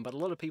book, but a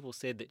lot of people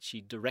said that she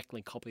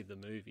directly copied the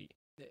movie.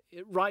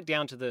 Right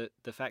down to the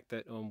fact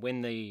that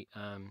when the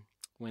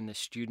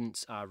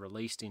students are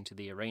released into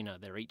the arena,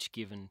 they're each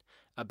given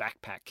a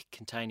backpack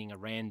containing a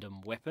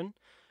random weapon,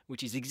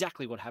 which is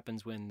exactly what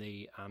happens when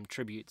the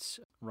tributes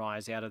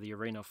rise out of the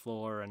arena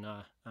floor and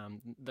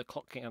the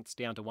clock counts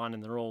down to 1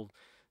 and they're all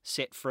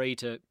set free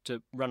to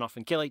run off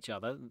and kill each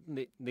other.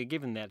 They're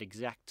given that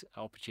exact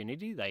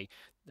opportunity. They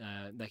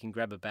can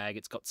grab a bag.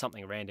 It's got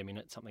something random in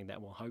it, something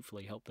that will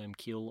hopefully help them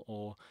kill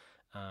or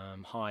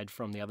hide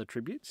from the other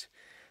tributes.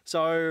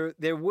 So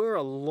there were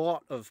a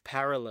lot of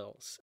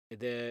parallels.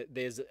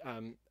 There's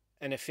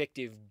an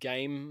effective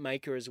game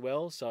maker as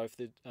well. So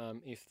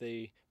if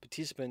the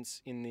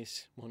participants in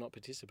this, well, not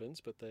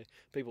participants, but the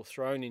people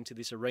thrown into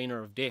this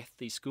arena of death,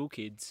 these school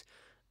kids,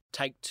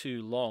 take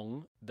too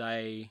long,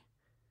 they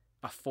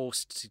are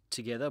forced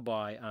together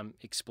by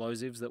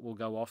explosives that will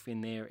go off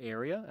in their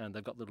area, and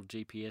they've got little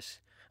GPS.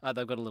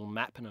 They've got a little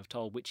map and have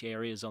told which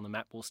areas on the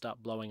map will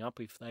start blowing up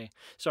if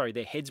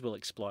their heads will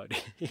explode.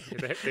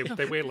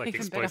 They wear like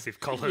explosive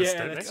collars, yeah,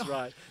 don't they? that's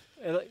right.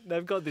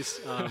 They've got this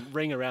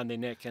ring around their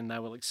neck, and they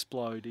will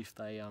explode if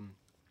they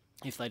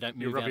don't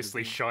move. You're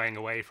obviously shying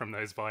away from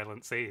those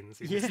violent scenes.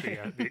 It's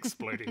the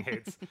exploding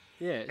heads.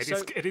 Yeah,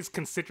 it is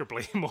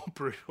considerably more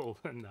brutal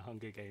than the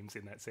Hunger Games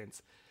in that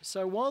sense.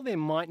 So while there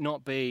might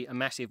not be a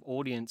massive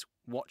audience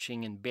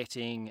watching and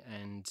betting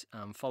and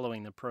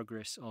following the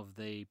progress of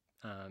the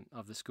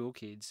school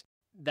kids,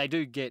 they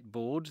do get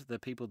bored, the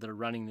people that are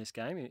running this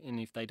game, and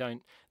if they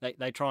don't,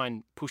 they try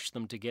and push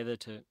them together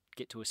to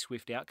get to a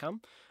swift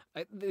outcome.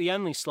 The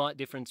only slight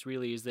difference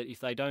really is that if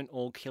they don't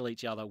all kill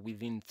each other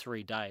within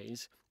 3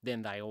 days,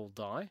 then they all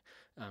die.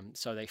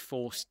 So they're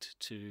forced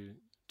to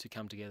to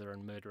come together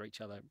and murder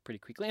each other pretty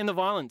quickly. And the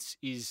violence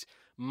is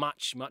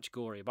much, much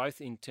gorier, both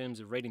in terms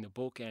of reading the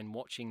book and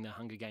watching the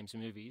Hunger Games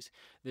movies.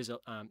 There's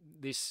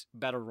this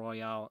battle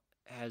royale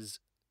has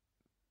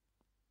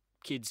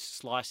kids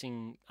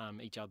slicing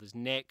each other's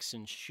necks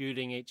and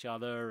shooting each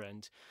other,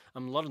 and a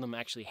lot of them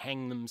actually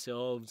hang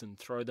themselves and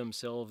throw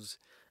themselves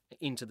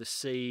into the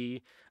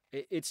sea.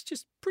 It's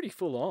just pretty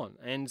full on,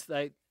 and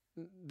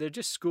they're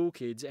just school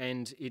kids,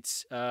 and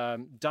it's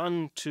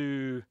done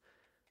to.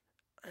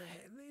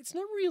 It's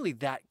not really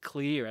that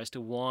clear as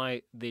to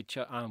why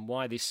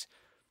why this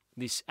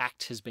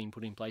act has been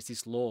put in place,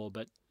 this law,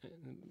 but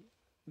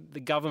the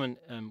government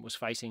was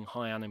facing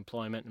high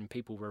unemployment and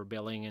people were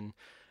rebelling, and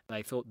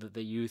they thought that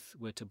the youth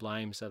were to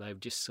blame, so they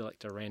would just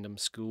select a random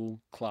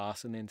school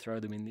class and then throw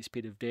them in this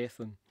pit of death,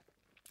 and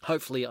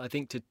hopefully, I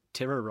think, to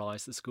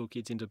terrorise the school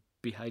kids into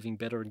behaving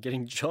better and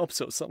getting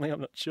jobs or something.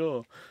 I'm not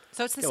sure.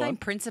 So it's the same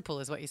principle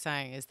as what you're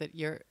saying, is that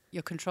you're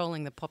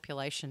controlling the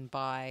population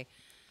by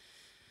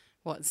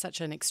such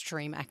an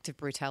extreme act of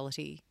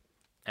brutality.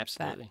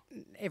 Absolutely.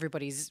 That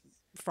everybody's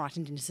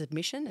frightened into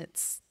submission.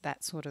 It's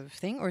that sort of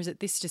thing, or is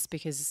it this just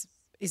because?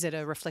 Is it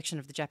a reflection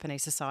of the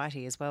Japanese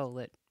society as well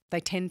that they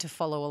tend to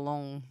follow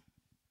along?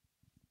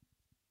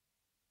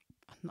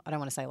 I don't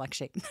want to say like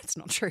sheep. That's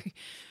not true.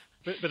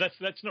 But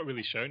that's not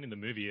really shown in the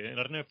movie, and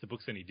I don't know if the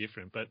book's any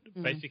different. But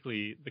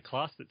basically, the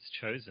class that's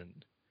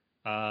chosen,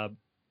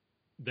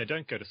 they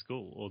don't go to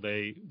school, or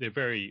they're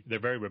very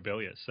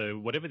rebellious. So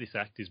whatever this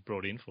act is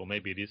brought in for,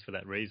 maybe it is for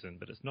that reason,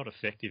 but it's not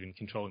effective in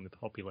controlling the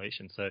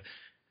population. So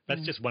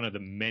that's just one of the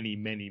many,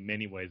 many,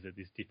 many ways that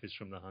this differs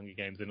from the Hunger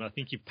Games. And I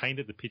think you've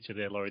painted the picture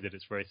there, Laurie, that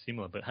it's very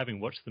similar. But having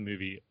watched the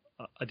movie,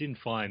 I didn't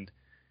find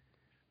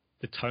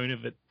the tone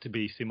of it to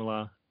be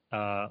similar.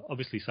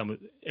 Obviously,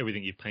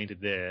 everything you painted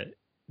there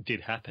did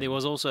happen. There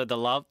was also the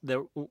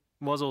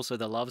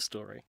love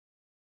story.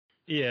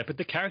 Yeah, but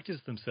the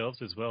characters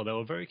themselves as well, they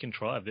were very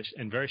contrived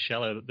and very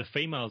shallow. The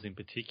females in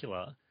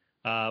particular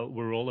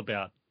were all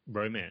about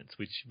romance,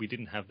 which we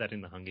didn't have that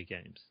in the Hunger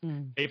Games.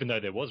 Even though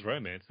there was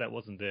romance, that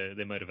wasn't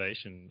their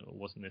motivation, or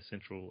wasn't their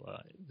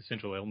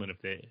central element of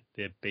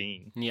their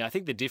being. Yeah, I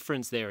think the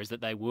difference there is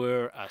that they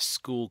were a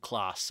school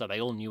class, so they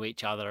all knew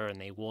each other and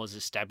there was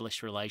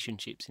established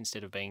relationships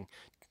instead of being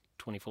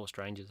 24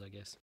 strangers, I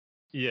guess.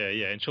 Yeah,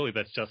 and surely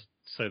that's just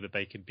so that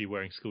they could be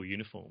wearing school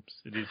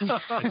uniforms. It is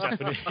a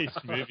Japanese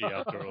movie,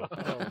 after all.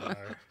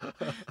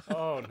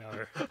 Oh,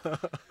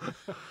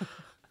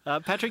 no.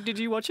 Patrick, did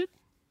you watch it?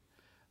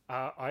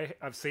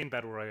 I've seen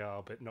Battle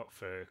Royale, but not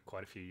for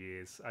quite a few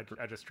years.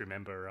 I just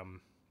remember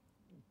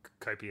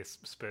copious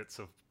spurts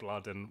of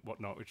blood and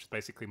whatnot, which is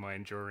basically my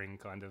enduring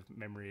kind of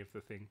memory of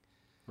the thing.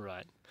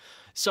 Right.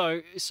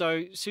 So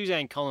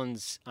Suzanne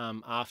Collins,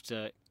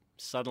 after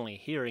suddenly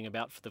hearing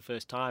about for the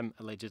first time,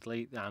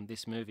 allegedly,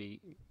 this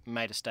movie,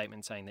 made a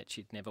statement saying that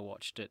she'd never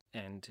watched it,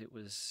 and it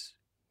was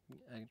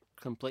a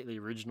completely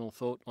original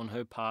thought on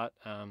her part.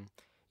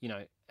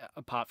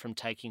 Apart from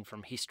taking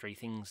from history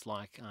things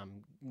like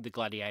the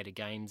gladiator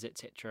games,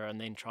 etc.,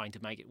 and then trying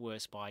to make it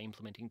worse by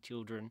implementing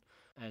children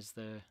as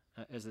the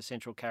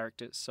central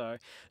characters. So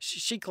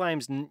she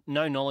claims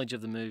no knowledge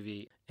of the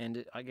movie,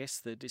 and I guess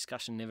the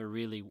discussion never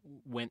really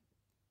went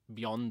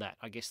beyond that.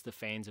 I guess the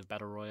fans of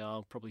Battle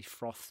Royale probably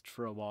frothed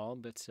for a while,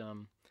 but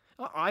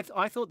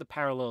I thought the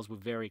parallels were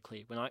very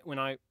clear. When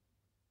I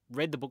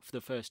read the book for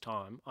the first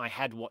time, I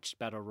had watched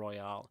Battle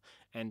Royale,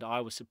 and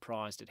I was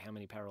surprised at how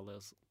many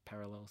parallels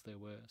there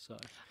were. So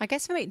I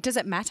guess for me, does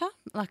it matter?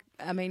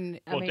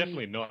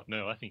 Definitely not.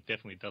 No, I think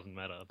definitely doesn't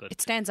matter. But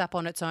it stands up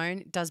on its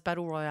own. Does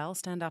Battle Royale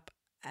stand up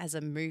as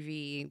a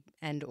movie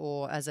and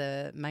or as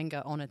a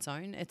manga on its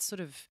own? It's sort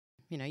of,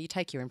 you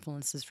take your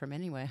influences from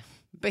anywhere.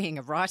 Being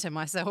a writer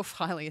myself,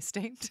 highly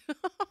esteemed.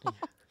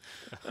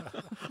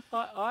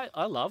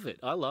 I love it.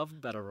 I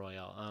love Battle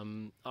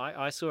Royale.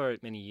 I saw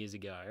it many years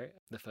ago,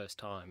 the first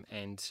time,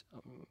 and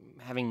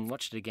having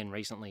watched it again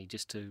recently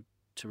just to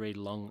read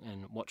along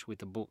and watch with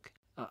the book,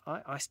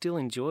 I still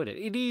enjoyed it.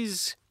 It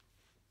is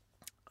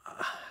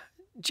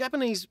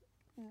Japanese.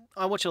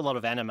 I watch a lot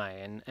of anime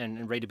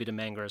and read a bit of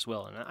manga as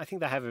well, and I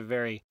think they have a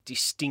very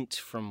distinct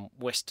from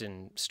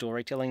Western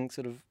storytelling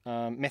sort of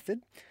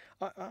method.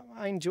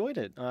 I enjoyed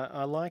it.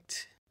 I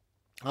liked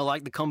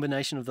the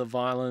combination of the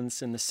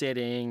violence and the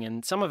setting,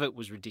 and some of it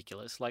was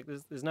ridiculous. Like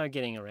there's no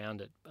getting around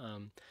it.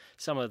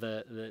 Some of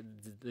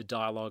the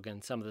dialogue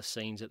and some of the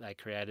scenes that they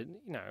created,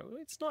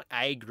 it's not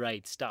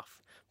A-grade stuff,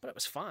 but it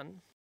was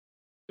fun.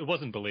 It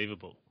wasn't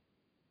believable.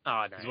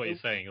 Oh, no. Is what you're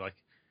saying. Like,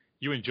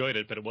 you enjoyed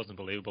it, but it wasn't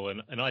believable,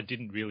 and I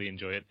didn't really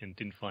enjoy it and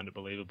didn't find it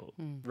believable.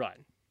 Right.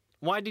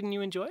 Why didn't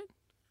you enjoy it?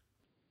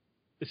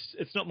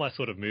 It's not my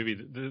sort of movie.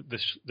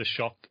 The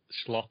shock,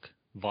 schlock,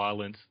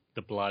 violence,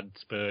 the blood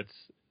spurts.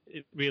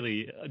 It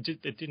really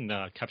it didn't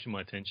capture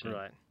my attention.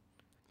 Right.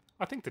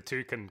 I think the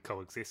two can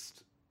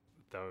coexist,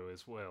 though,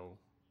 as well.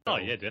 Oh,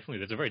 yeah, definitely.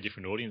 There's a very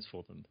different audience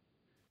for them.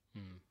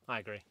 I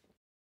agree.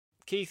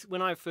 Keith,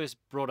 when I first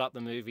brought up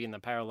the movie and the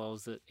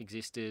parallels that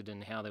existed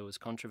and how there was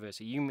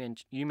controversy, you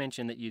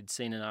mentioned that you'd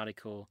seen an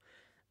article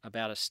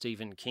about a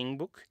Stephen King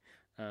book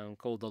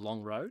called The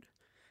Long Road.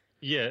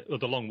 Yeah, or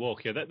The Long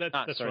Walk. Yeah,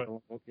 that's sorry, right. The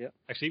Long Walk, yeah.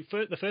 Actually,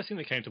 the first thing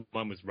that came to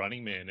mind was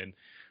Running Man, and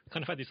I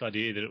kind of had this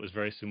idea that it was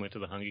very similar to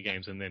the Hunger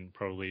Games and then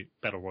probably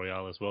Battle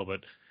Royale as well,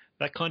 but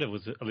that kind of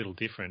was a little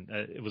different.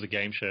 It was a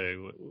game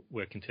show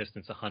where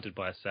contestants are hunted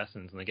by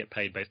assassins and they get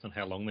paid based on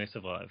how long they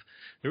survive.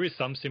 There is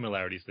some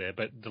similarities there,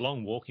 but The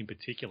Long Walk in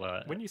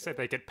particular... When you say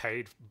they get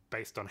paid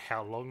based on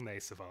how long they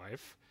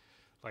survive,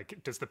 like,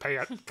 does the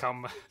payout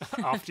come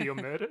after you're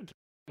murdered?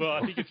 Well,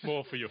 I think it's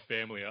more for your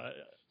family.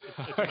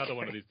 It's another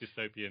one of these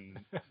dystopian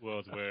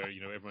worlds where,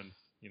 everyone's,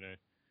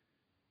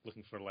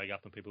 looking for a leg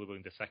up and people are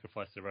willing to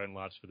sacrifice their own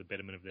lives for the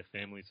betterment of their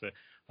family. So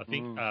I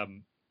think,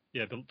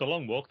 the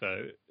Long Walk,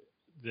 though,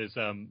 there's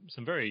some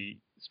very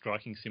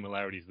striking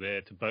similarities there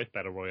to both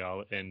Battle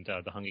Royale and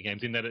the Hunger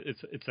Games in that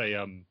it's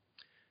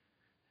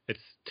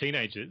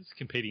teenagers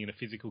competing in a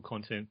physical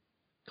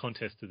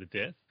contest to the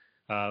death.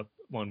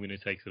 One winner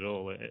takes it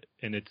all,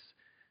 and it's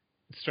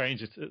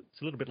strange. It's a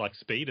little bit like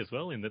Speed as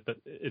well, in that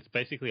it's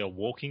basically a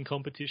walking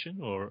competition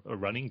or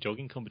a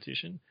jogging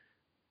competition.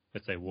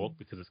 Let's say walk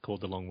because it's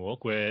called The Long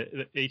Walk, where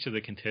each of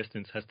the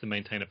contestants has to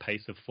maintain a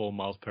pace of 4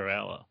 miles per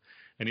hour,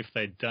 and if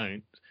they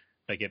don't,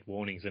 they get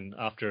warnings. And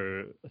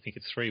after I think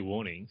it's 3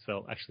 warnings,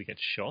 they'll actually get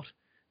shot.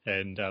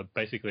 And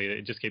basically,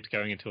 it just keeps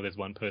going until there's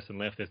one person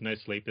left. There's no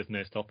sleep. There's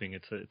no stopping.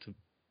 It's a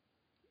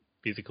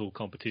physical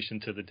competition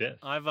to the death.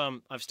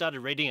 I've started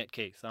reading it,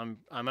 Keith. I'm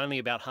only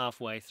about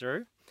halfway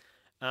through.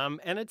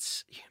 And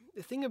it's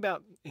the thing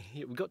about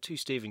we've got 2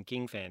 Stephen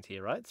King fans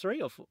here, right?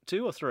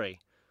 2 or 3?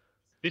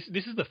 This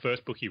is the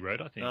first book he wrote,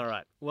 I think. All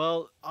right.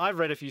 Well, I've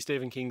read a few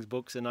Stephen King's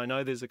books, and I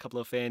know there's a couple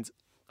of fans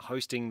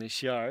hosting the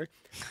show.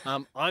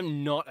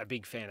 I'm not a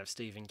big fan of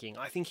Stephen King.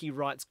 I think he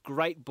writes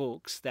great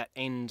books that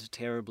end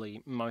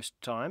terribly most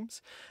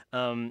times,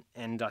 and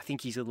I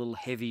think he's a little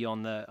heavy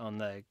on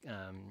the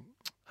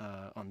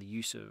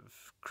use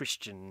of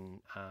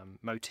Christian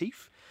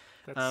motif.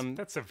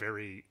 That's a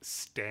very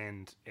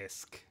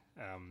Stand-esque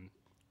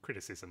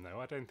criticism, though.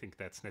 I don't think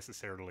that's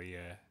necessarily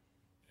a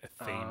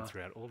theme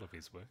throughout all of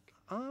his work.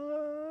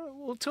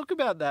 We'll talk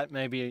about that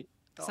maybe.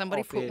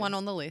 Somebody put one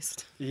on the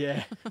list.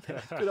 Yeah,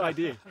 good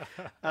idea.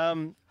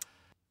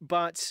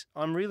 But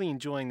I'm really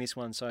enjoying this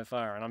one so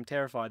far, and I'm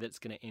terrified that it's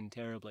going to end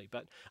terribly.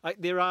 But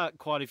there are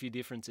quite a few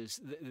differences.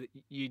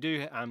 You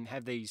do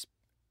have these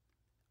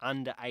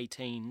under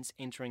 18s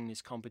entering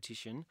this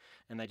competition,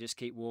 and they just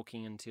keep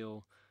walking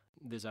until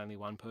there's only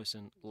one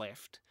person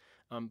left.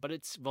 But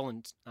it's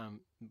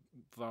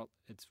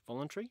it's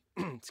voluntary.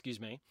 Excuse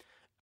me.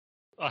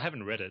 I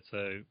haven't read it,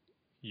 so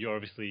you're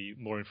obviously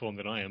more informed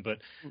than I am. But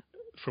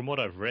from what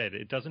I've read,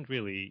 it doesn't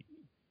really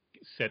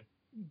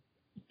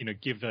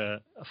give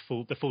the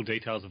full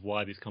details of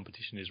why this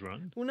competition is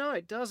run. Well, no,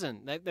 it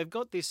doesn't. They've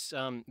got this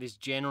this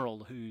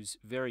general who's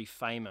very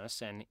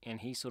famous,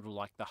 and he's sort of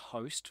like the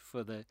host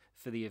for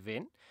the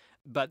event.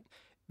 But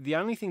the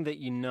only thing that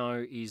you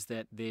know is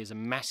that there's a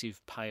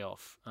massive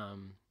payoff.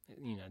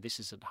 This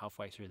is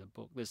halfway through the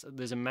book.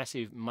 There's a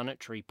massive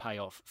monetary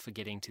payoff for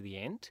getting to the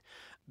end.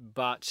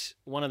 But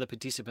one of the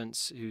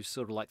participants, who's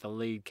sort of like the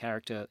lead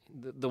character,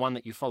 the one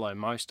that you follow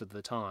most of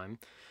the time,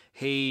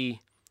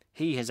 he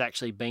has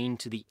actually been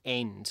to the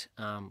end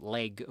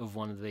leg of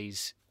one of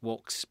these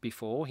walks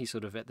before. He's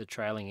sort of at the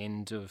trailing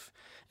end of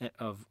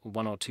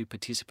 1 or 2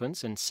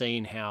 participants and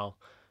seen how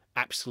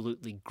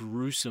absolutely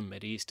gruesome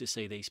it is to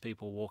see these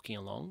people walking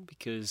along,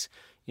 because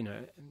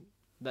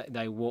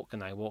they walk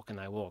and they walk and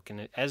they walk,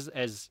 and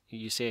as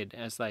you said,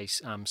 as they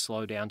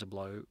slow down to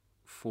below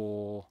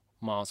 4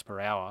 miles per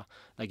hour,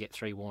 they get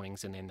 3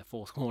 warnings, and then the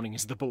 4th warning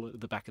is the bullet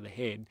at the back of the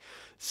head.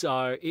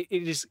 So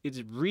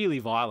it's really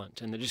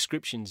violent, and the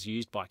descriptions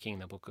used by King in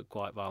the book are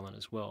quite violent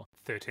as well.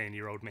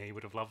 13-year-old me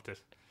would have loved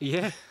it.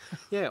 Yeah.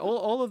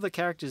 All of the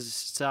characters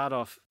start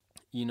off,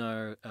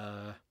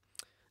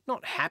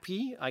 not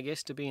happy, I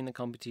guess, to be in the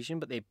competition,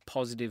 but they're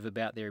positive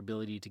about their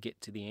ability to get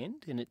to the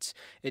end. And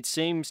it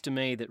seems to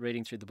me that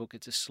reading through the book,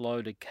 it's a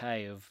slow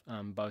decay of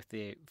both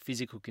their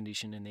physical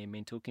condition and their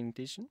mental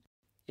condition.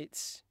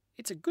 It's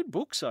a good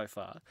book so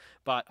far,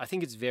 but I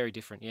think it's very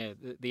different. Yeah,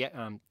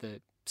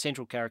 the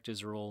central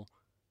characters are all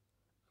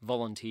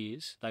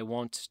volunteers. They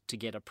want to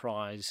get a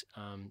prize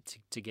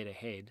to get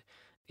ahead.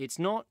 It's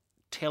not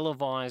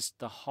televised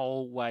the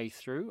whole way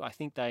through. I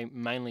think they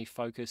mainly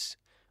focus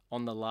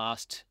on the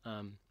last,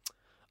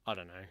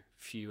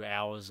 few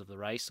hours of the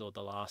race or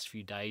the last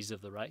few days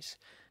of the race.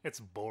 It's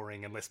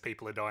boring unless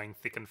people are dying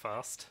thick and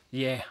fast.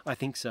 Yeah, I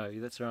think so.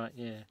 That's right,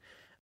 yeah.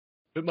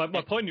 But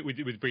my point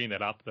with bringing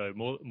that up, though,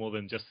 more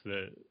than just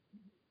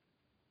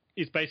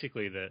it's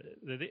basically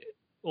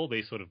all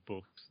these sort of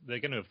books, they're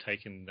going to have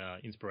taken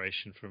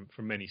inspiration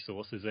from many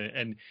sources,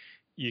 and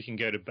you can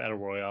go to Battle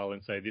Royale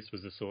and say this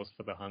was the source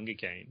for the Hunger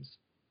Games,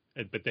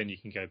 but then you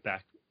can go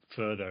back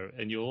further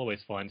and you'll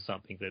always find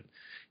something that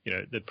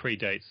that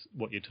predates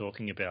what you're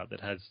talking about, that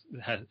has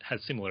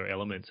similar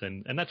elements,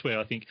 and that's where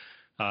I think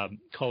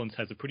Collins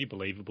has a pretty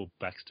believable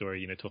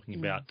backstory, talking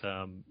about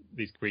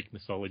this Greek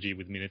mythology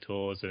with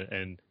minotaurs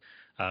and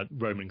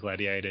Roman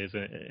gladiators,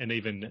 and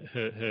even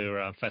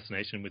her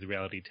fascination with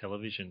reality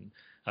television.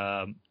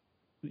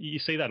 you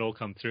see that all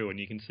come through, and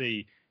you can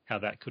see how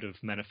that could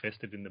have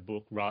manifested in the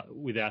book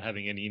without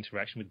having any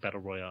interaction with Battle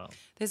Royale.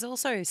 There's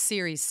also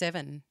Series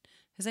 7.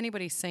 Has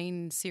anybody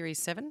seen Series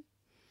 7?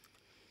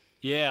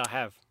 Yeah, I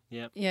have.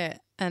 Yeah. Yeah,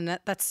 and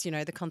that's, you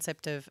know, the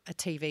concept of a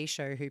TV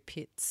show who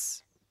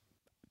pits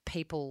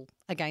people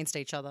against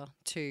each other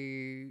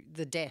to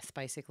the death,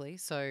 basically.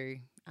 So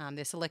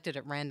they're selected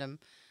at random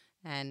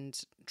and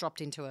dropped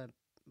into a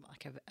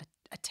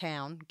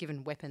town,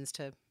 given weapons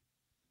to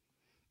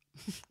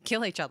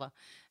kill each other,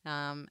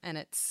 and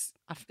it's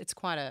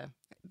quite a.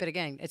 But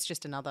again, it's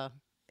just another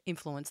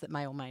influence that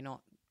may or may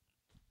not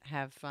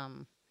have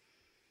an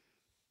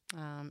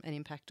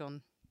impact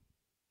on,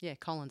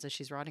 Collins as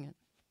she's writing it.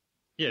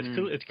 Yeah,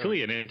 it's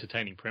clearly an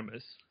entertaining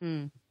premise.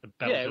 The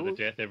battle to the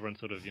death. Everyone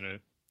sort of, you know.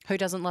 Who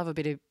doesn't love a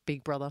bit of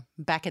Big Brother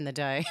back in the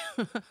day?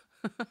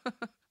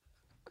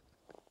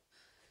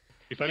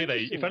 If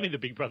only the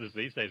Big Brothers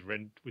these days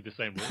ran with the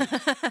same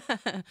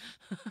rules.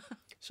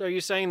 So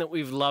you're saying that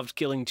we've loved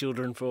killing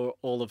children for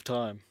all of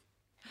time?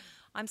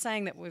 I'm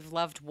saying that we've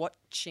loved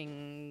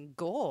watching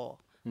gore.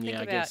 Think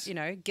I about, guess. you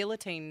know,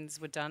 guillotines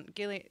were done.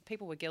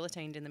 People were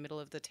guillotined in the middle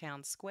of the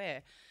town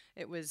square.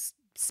 It was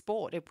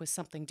sport. It was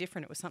something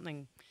different. It was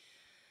something,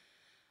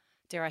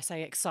 dare I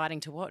say, exciting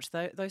to watch.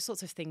 Those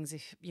sorts of things,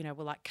 if you know,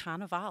 were like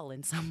carnival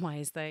in some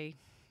ways. They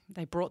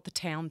brought the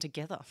town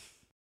together.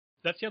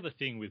 That's the other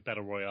thing with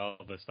Battle Royale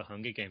versus the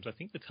Hunger Games. I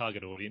think the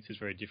target audience is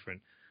very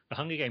different. The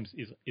Hunger Games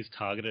is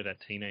targeted at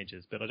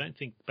teenagers, but I don't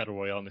think Battle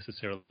Royale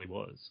necessarily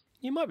was.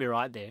 You might be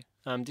right there.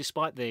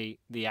 Despite the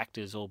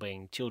actors all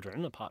being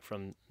children, apart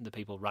from the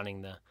people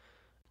running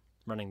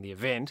the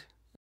event.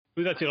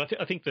 Well, that's it.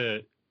 I think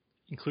the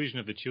inclusion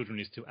of the children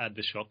is to add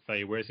the shock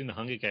value, whereas in the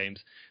Hunger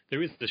Games,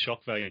 there is the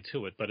shock value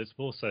to it, but it's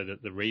also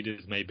that the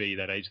readers may be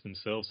that age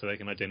themselves so they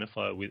can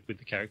identify with the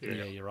character.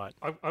 Yeah, you're right.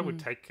 I would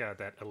take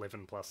that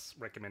 11 plus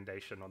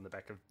recommendation on the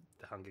back of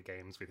the Hunger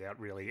Games without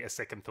really a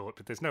second thought,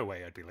 but there's no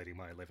way I'd be letting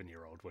my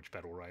 11-year-old watch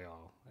Battle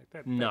Royale.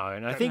 No,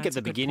 and I think at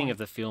the beginning of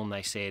the film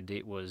they said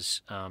it was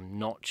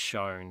not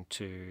shown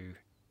to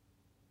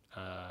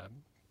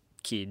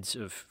kids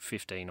of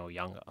 15 or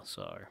younger,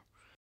 so...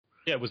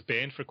 Yeah, it was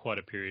banned for quite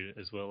a period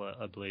as well,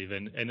 I believe.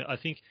 And I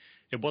think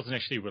it wasn't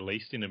actually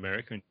released in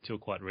America until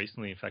quite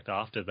recently, in fact,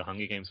 after The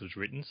Hunger Games was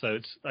written. So,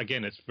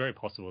 it's very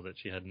possible that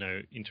she had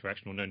no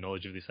interaction or no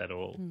knowledge of this at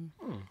all.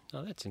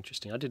 Oh, that's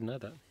interesting. I didn't know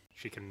that.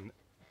 She can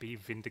be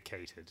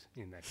vindicated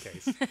in that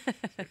case.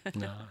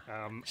 No.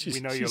 We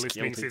know you're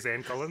listening, guilty.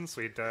 Suzanne Collins.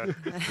 We'd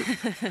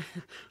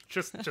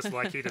just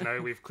like you to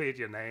know we've cleared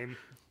your name.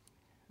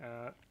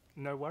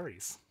 No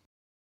worries.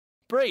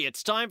 Bree,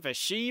 it's time for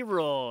She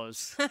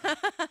Roars.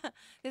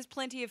 There's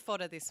plenty of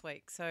fodder this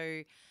week.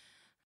 So,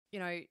 you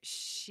know,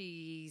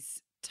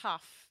 she's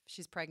tough.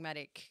 She's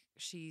pragmatic.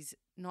 She's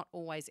not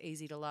always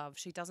easy to love.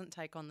 She doesn't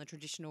take on the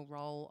traditional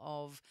role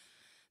of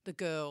the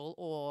girl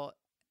or,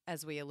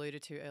 as we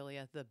alluded to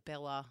earlier, the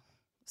Bella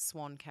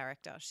Swan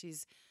character.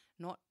 She's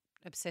not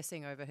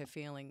obsessing over her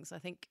feelings. I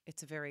think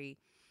it's a very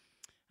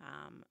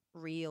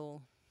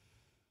real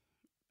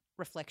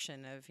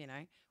reflection of, you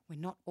know, we're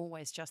not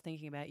always just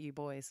thinking about you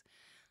boys.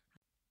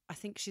 I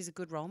think she's a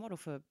good role model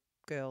for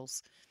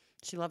girls.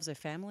 She loves her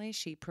family.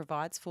 She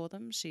provides for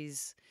them. She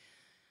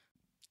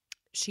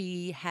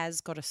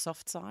has got a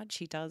soft side.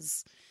 She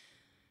does,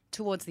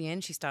 towards the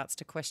end, she starts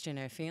to question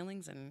her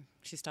feelings and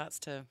she starts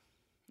to,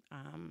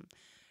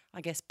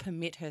 I guess,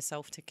 permit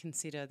herself to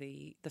consider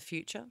the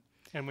future.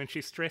 And when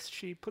she's stressed,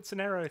 she puts an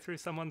arrow through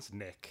someone's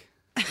neck.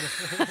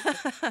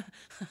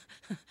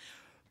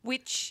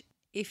 Which,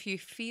 if you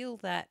feel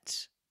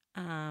that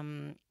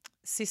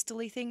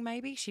sisterly thing,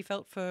 maybe she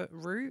felt for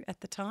Rue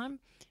at the time,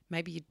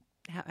 maybe you'd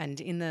and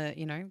in the,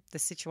 you know, the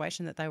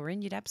situation that they were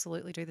in, you'd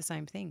absolutely do the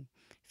same thing.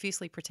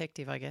 Fiercely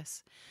protective, I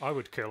guess. I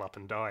would curl up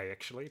and die,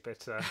 actually,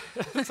 but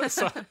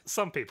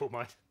some people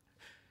might.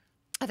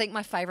 I think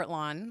my favourite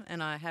line,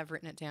 and I have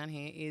written it down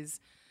here,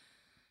 is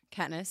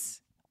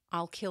Katniss,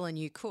 I'll kill and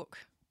you cook.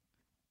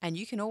 And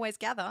you can always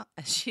gather,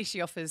 as she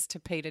offers to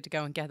Peter to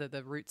go and gather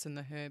the roots and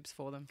the herbs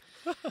for them.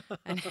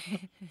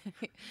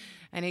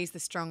 and he's the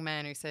strong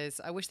man who says,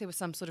 I wish there was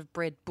some sort of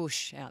bread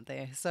bush out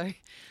there. So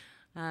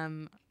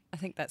I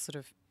think that sort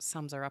of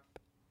sums her up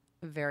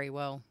very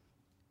well.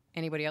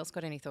 Anybody else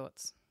got any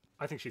thoughts?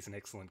 I think she's an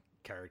excellent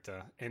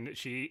character, and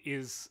she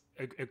is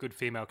a good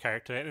female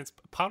character. And it's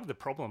part of the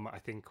problem, I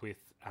think, with,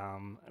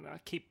 and I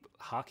keep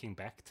harking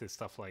back to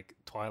stuff like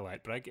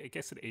Twilight, but I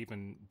guess it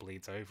even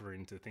bleeds over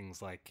into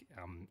things like,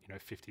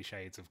 50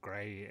 Shades of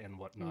Grey and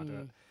whatnot.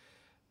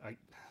 I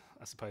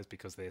suppose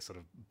because they're sort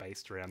of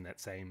based around that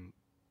same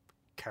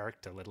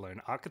character, let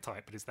alone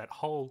archetype, but is that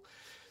whole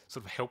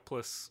sort of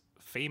helpless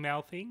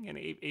female thing. And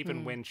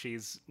even when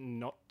she's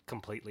not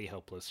completely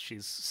helpless,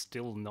 she's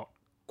still not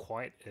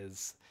quite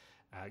as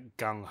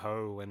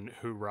gung-ho and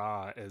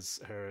hoorah as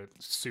her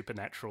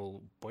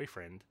supernatural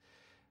boyfriend.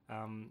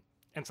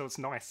 And so it's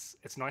nice.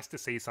 It's nice to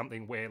see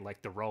something where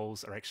like the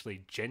roles are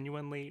actually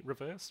genuinely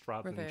reversed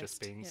rather than just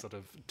being sort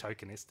of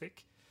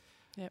tokenistic.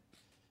 Yep.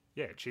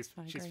 Yeah, she's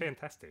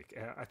fantastic.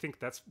 I think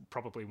that's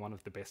probably one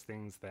of the best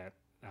things that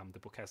the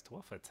book has to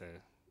offer to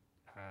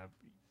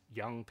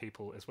young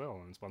people as well,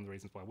 and it's one of the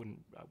reasons why I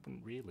wouldn't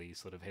really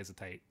sort of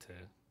hesitate to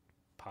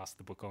pass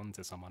the book on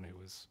to someone who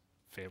was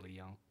fairly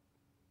young.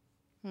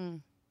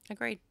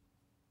 Agreed.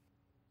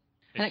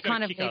 And it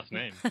kind of kick-ass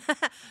name.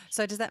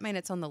 So does that mean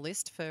it's on the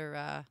list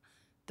for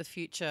the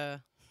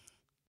future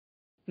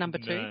number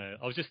 2? No,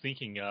 I was just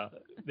thinking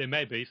there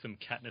may be some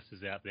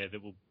Katnisses out there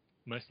that will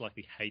most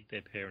likely hate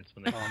their parents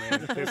when they. Oh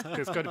man,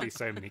 there's got to be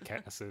so many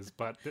Katnisses,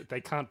 but they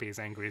can't be as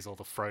angry as all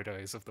the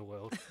Frodos of the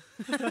world.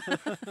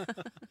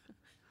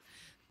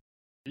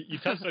 You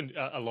touched on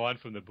a line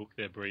from the book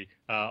there, Brie.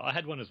 I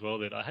had one as well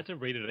that I had to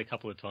read it a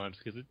couple of times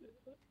because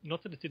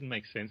not that it didn't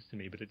make sense to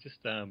me, but it just.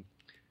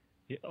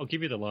 I'll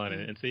give you the line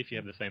and see if you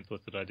have the same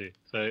thoughts that I do.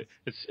 So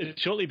it's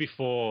shortly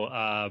before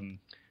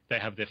they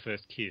have their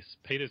first kiss.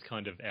 Peter's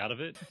kind of out of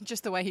it.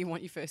 Just the way you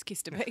want your first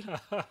kiss to be.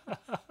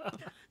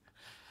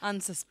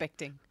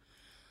 Unsuspecting.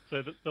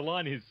 So the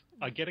line is,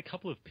 I get a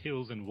couple of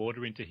pills and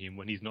water into him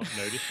when he's not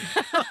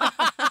noticing.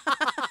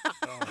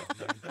 Oh,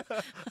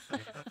 man.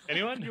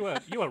 Anyone?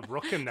 You are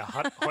rocking the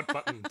hot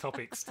button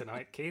topics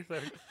tonight, Keith.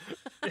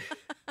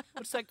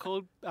 What's that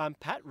called,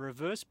 Pat?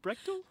 Reverse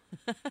Brechtel?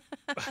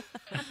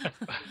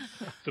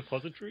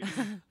 Suppository?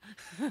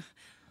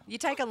 You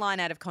take a line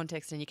out of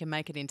context and you can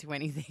make it into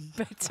anything.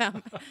 But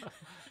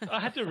I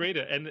had to read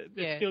it, and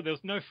still there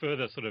was no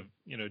further sort of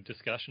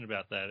discussion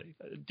about that.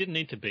 It didn't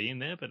need to be in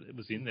there, but it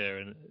was in there,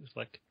 and it was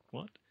like,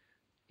 what?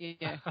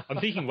 Yeah,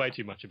 I'm thinking way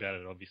too much about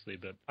it, obviously,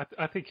 but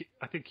I think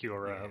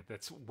you're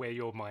that's where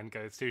your mind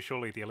goes to.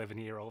 Surely the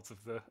 11-year-olds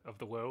of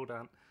the world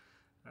aren't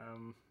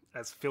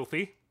as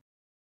filthy.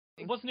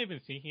 I wasn't even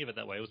thinking of it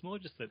that way. It was more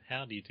just that,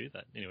 how do you do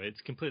that? Anyway,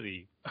 it's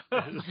completely.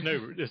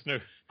 There's no.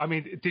 I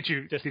mean, did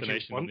you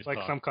destination on want this like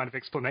path. some kind of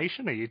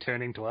explanation? Are you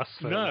turning to us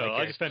for No,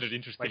 I just found it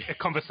interesting. like a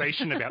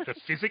conversation about the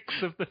physics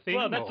of the thing?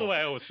 Well, that's the way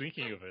I was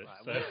thinking of it.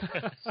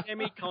 So.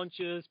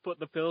 Semi-conscious, put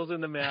the pills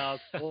in the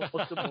mouth, pour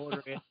some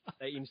water in,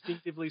 they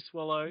instinctively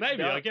swallow.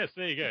 Maybe, No. I guess.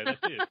 There you go. That's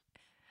it.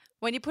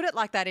 when you put it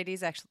like that, it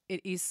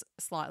is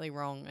slightly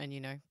wrong, and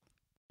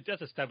It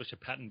does establish a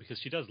pattern because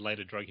she does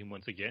later drug him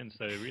once again.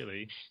 So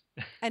really,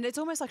 and it's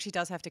almost like she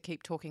does have to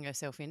keep talking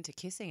herself into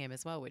kissing him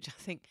as well, which I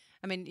think,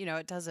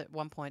 it does at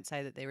one point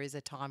say that there is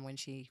a time when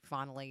she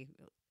finally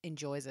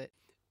enjoys it.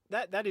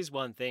 That is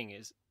one thing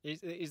is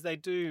they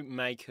do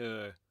make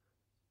her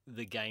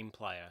the game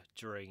player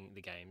during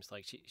the games.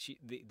 Like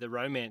the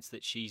romance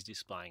that she's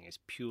displaying is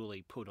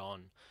purely put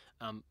on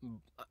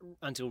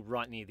until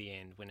right near the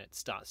end when it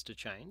starts to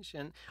change.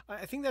 And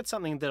I think that's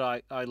something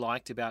that I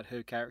liked about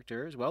her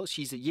character as well.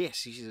 She's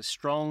a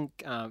strong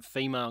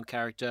female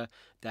character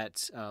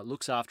that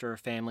looks after her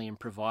family and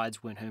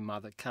provides when her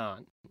mother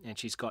can't. And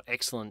she's got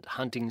excellent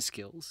hunting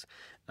skills.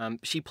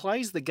 She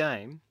plays the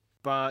game,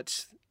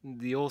 but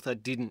the author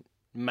didn't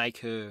make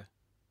her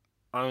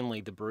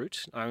only the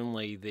brute,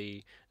 only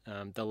the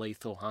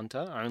lethal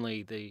hunter,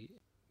 only the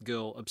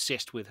girl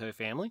obsessed with her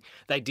family.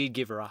 They did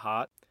give her a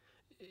heart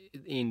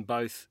in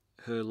both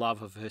her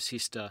love of her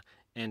sister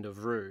and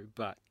of Rue,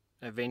 but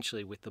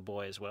eventually with the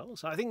boy as well.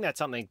 So I think that's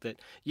something that,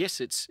 yes,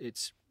 it's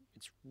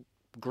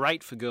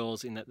great for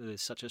girls in that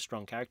there's such a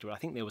strong character, but I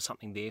think there was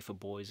something there for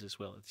boys as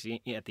well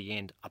at the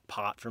end,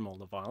 apart from all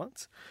the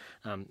violence.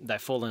 They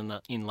fall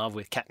in love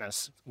with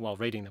Katniss while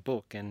reading the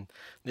book, and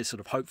there's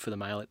sort of hope for the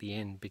male at the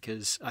end,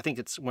 because I think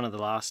it's one of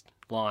the last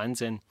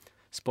lines, and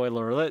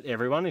spoiler alert,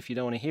 everyone, if you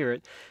don't want to hear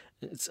it,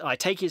 I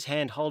take his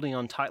hand holding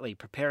on tightly,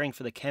 preparing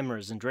for the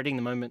cameras and dreading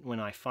the moment when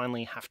I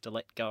finally have to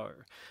let go.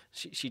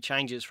 She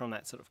changes from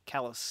that sort of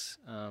callous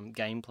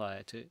game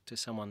player to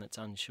someone that's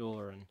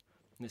unsure, and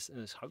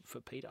there's hope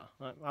for Peter.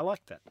 I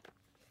like that.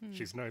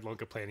 She's no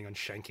longer planning on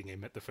shanking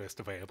him at the first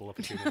available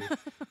opportunity.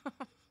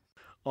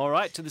 All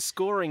right, to the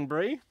scoring,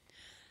 Brie.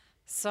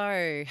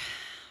 So,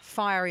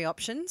 fiery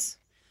options.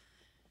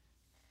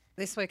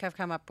 This week I've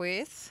come up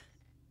with,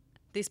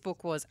 this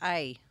book was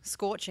A,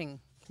 scorching,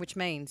 which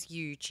means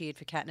you cheered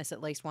for Katniss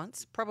at least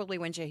once, probably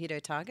when she hit her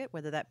target,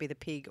 whether that be the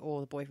pig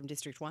or the boy from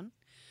District 1.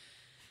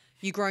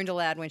 You groaned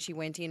aloud when she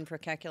went in for a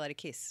calculated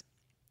kiss.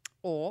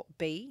 Or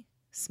B,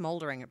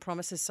 smouldering. It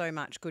promises so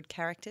much good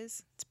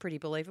characters. It's pretty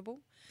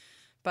believable.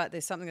 But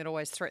there's something that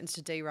always threatens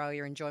to derail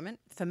your enjoyment.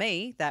 For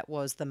me, that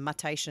was the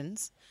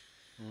Mutations.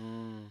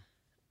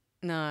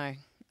 No.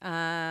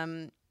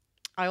 I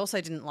also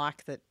didn't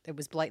like that it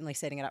was blatantly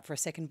setting it up for a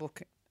second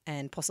book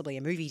and possibly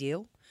a movie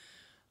deal.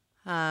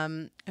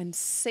 And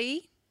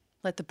C,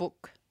 let the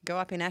book go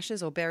up in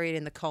ashes or bury it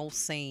in the coal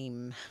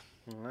seam.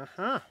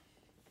 Uh-huh.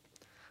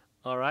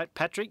 All right,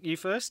 Patrick, you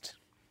first.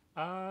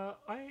 I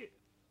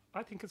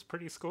think it's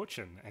pretty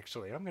scorching.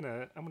 Actually, I'm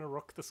gonna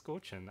rock the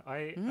scorching.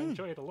 I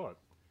enjoy it a lot.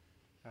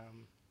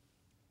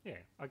 Yeah,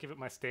 I'll give it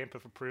my stamp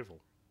of approval.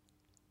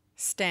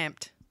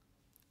 Stamped.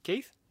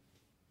 Keith?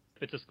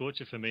 It's a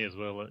scorcher for me as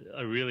well.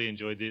 I really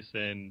enjoyed this,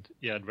 and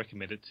yeah, I'd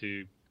recommend it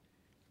to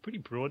a pretty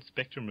broad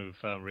spectrum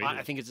of readers.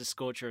 I think it's a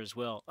scorcher as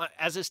well.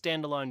 As a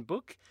standalone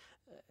book,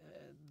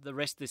 the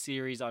rest of the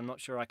series, I'm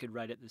not sure I could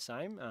rate it the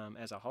same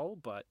as a whole,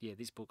 but yeah,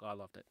 this book, I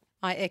loved it.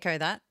 I echo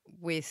that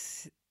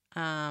with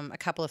a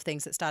couple of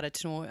things that started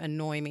to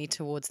annoy me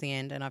towards the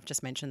end, and I've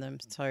just mentioned them.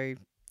 So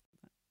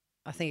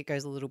I think it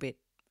goes a little bit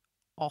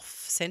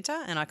off centre,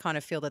 and I kind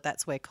of feel that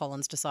that's where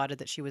Collins decided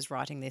that she was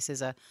writing this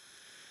as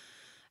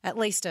at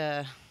least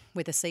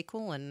with a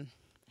sequel, and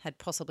had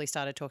possibly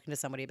started talking to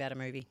somebody about a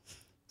movie.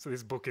 So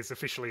this book is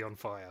officially on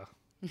fire.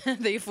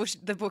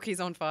 The book is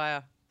on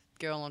fire.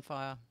 Girl on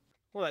fire.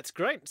 Well, that's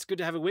great. It's good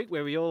to have a week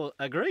where we all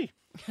agree.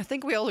 I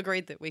think we all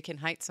agreed that we can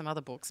hate some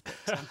other books.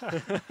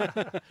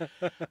 But,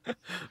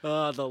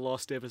 The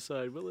lost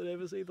episode. Will it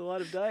ever see the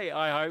light of day?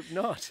 I hope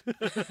not.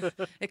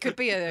 it could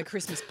be a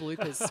Christmas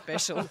bloopers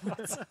special.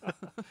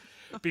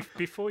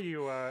 Before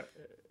you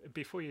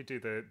do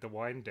the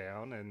wind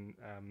down and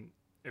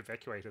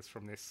evacuate us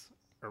from this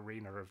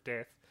arena of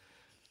death,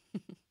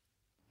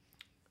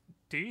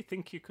 do you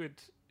think you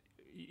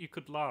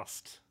could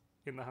last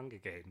in the Hunger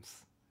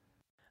Games?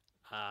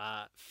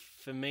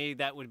 For me,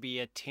 that would be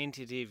a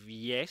tentative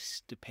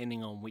yes,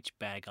 depending on which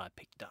bag I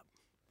picked up.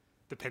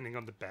 Depending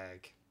on the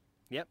bag.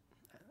 Yep,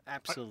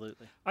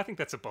 absolutely. I think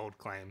that's a bold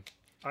claim.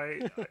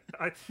 I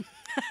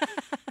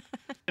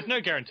There's no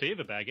guarantee of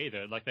a bag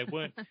either. Like, they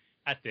weren't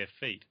at their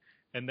feet.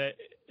 And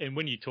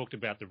when you talked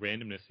about the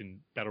randomness in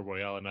Battle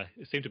Royale, and I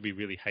seem to be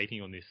really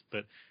hating on this,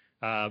 but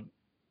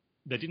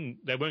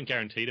they weren't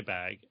guaranteed a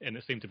bag, and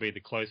it seemed to be the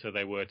closer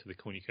they were to the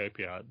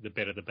cornucopia, the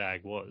better the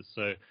bag was.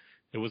 So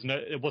it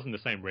wasn't the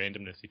same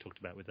randomness you talked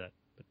about with that.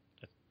 But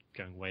that's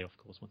going way off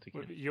course once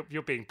again.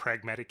 You're being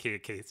pragmatic here,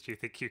 Keith. Do you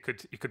think you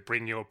could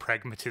bring your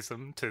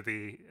pragmatism to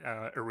the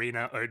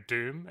arena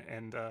O'Doom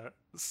and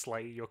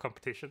slay your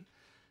competition?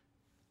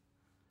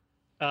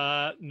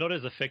 Not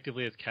as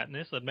effectively as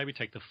Katniss. I'd maybe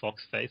take the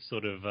fox face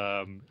sort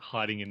of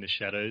hiding in the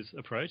shadows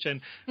approach.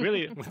 And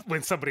really,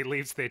 when somebody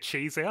leaves their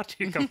cheese out,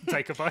 you come and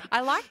take a bite.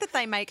 I like that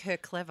they make her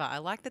clever. I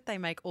like that they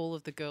make all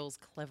of the girls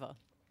clever.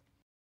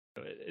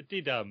 it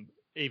did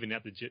even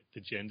out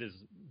the genders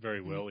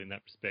very well in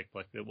that respect.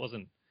 Like, there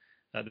wasn't.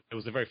 There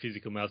was a very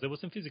physical males. There were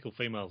some physical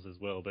females as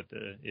well, but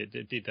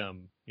it did,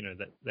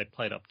 that they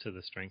played up to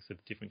the strengths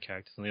of different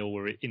characters, and they all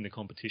were in the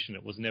competition.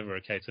 It was never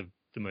a case of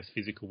the most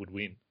physical would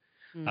win.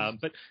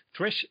 But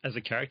Thresh as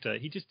a character,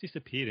 he just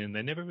disappeared, and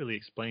they never really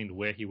explained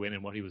where he went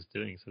and what he was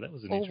doing. So that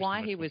was an or interesting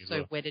why he match was as so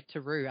well. wedded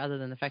to Rue, other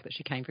than the fact that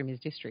she came from his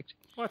district.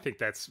 Well, I think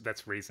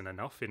that's reason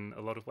enough in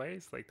a lot of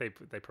ways. Like they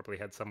probably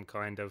had some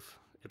kind of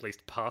at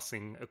least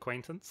passing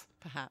acquaintance.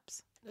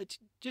 Perhaps.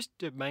 Just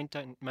to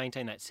maintain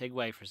that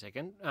segue for a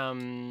second,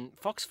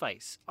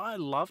 Foxface, I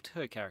loved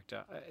her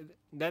character.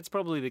 That's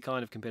probably the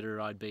kind of competitor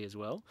I'd be as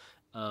well.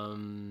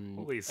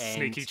 All these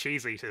sneaky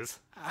cheese eaters.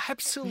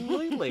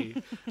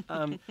 Absolutely.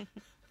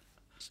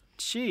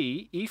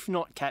 She, if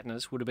not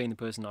Katniss, would have been the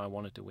person I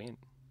wanted to win.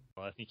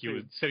 Well, I think you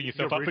were setting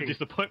yourself up for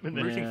disappointment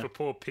there. Rooting for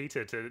poor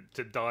Peter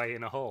to die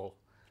in a hole.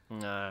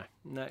 No,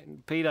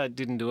 Peter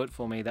didn't do it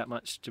for me that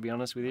much, to be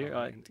honest with you.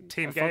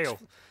 Team Gale.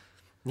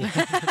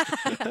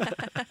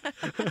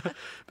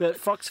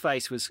 But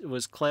Foxface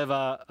was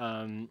clever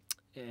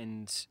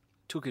and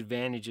took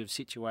advantage of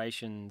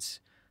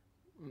situations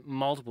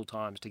multiple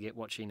times to get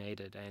what she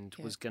needed, and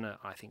was going to,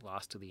 I think,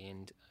 last to the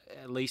end,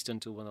 at least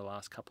until one of the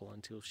last couple,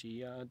 until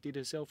she did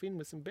herself in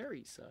with some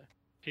berries. So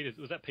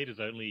Was that Peter's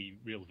only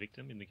real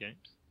victim in the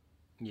games?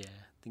 yeah,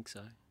 I think so.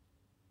 Other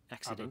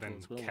Accidental than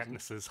as well. wasn't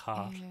Katniss's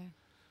heart. it?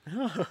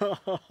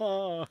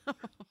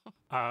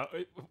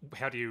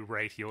 How do you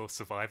rate your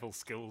survival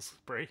skills,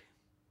 Brie?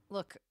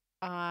 Look,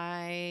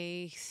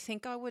 I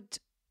think I would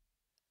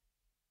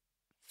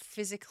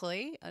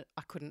physically,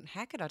 I couldn't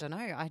hack it. I don't know.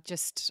 I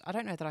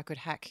don't know that I could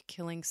hack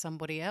killing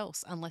somebody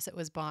else unless it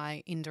was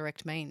by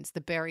indirect means.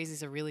 The berries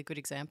is a really good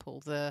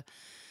example. The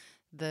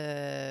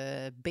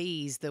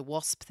bees, the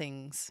wasp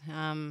things.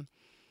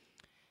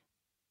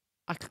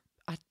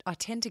 I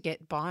tend to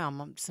get by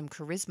on some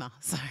charisma,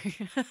 so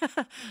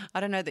I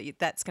don't know that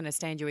that's going to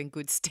stand you in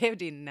good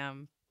stead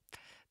in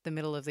the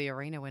middle of the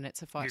arena when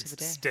it's a fight to the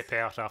death. Step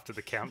out after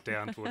the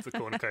countdown towards the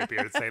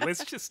cornucopia and say,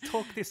 "Let's just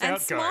talk this and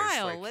out, smile.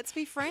 guys." Like, let's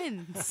be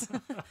friends.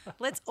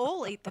 Let's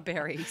all eat the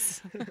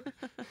berries.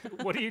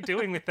 what are you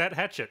doing with that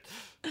hatchet?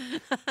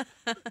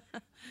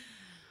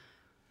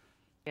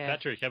 Yeah.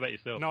 Patrick, how about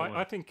yourself? No,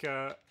 I think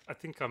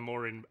I'm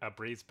more in a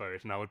Bree's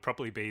boat, and I would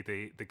probably be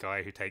the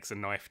guy who takes a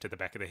knife to the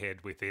back of the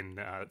head within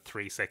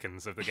 3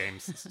 seconds of the game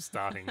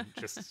starting,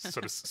 just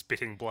sort of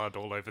spitting blood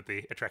all over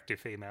the attractive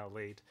female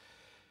lead.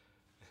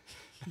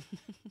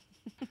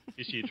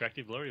 Is she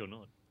attractive, Laurie, or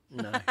not?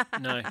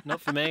 No,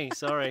 not for me.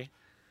 Sorry,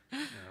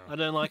 I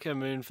don't like her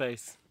moon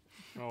face.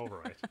 All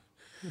right.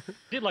 I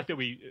did like that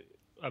with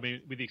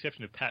the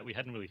exception of Pat, we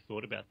hadn't really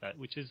thought about that,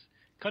 which is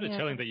kind of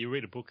telling that you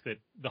read a book that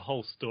the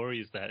whole story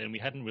is that, and we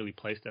hadn't really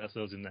placed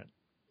ourselves in that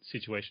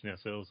situation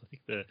ourselves. I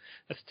think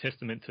that's a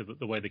testament to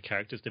the way the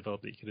characters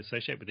develop, that you can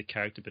associate with the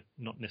character but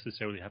not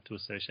necessarily have to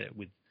associate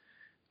with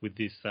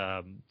this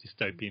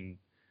dystopian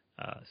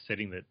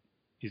setting that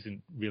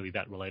isn't really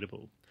that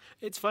relatable.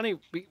 It's funny.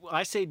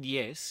 I said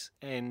yes,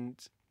 and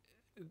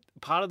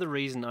part of the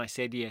reason I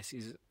said yes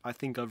is I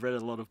think I've read a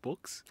lot of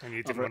books. And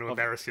you didn't want to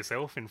embarrass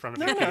yourself in front of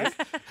No, your no, peers?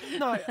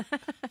 no.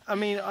 I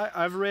mean,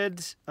 I've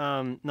read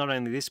not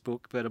only this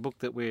book, but a book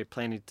that we're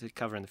planning to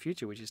cover in the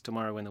future, which is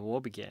Tomorrow When the War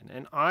Began.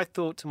 And I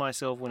thought to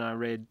myself when I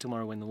read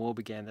Tomorrow When the War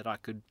Began that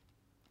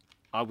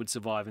I would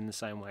survive in the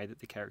same way that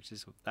the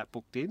characters of that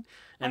book did.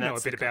 And I know a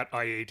that's bit about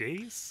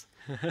IEDs.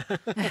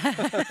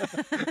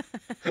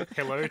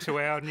 Hello to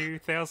our new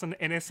 1,000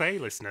 NSA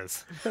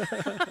listeners.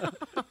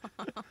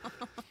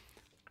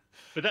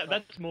 But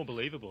that's more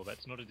believable.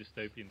 That's not a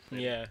dystopian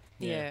setting.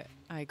 Yeah.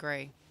 I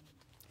agree.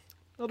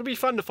 Well, it'll be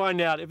fun to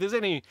find out if there's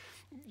any,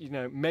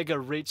 mega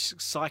rich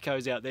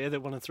psychos out there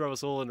that want to throw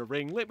us all in a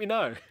ring. Let me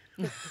know.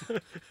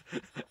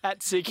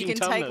 At Seeking You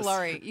can Tumnus. take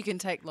Laurie. You can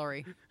take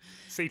Laurie.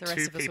 See The rest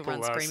two of us will people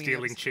run screaming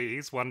stealing at us.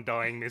 cheese, one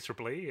dying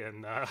miserably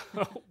and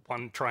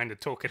one trying to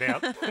talk it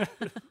out.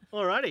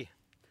 Alrighty.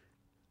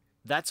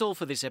 That's all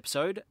for this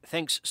episode.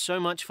 Thanks so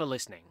much for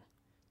listening.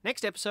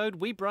 Next episode,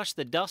 we brush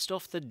the dust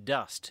off the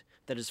dust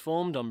that has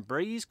formed on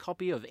Bree's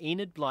copy of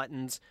Enid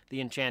Blyton's The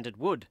Enchanted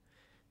Wood.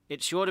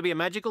 It's sure to be a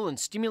magical and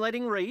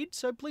stimulating read,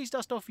 so please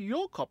dust off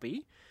your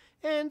copy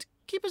and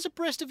keep us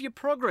abreast of your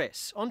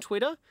progress on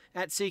Twitter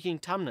at Seeking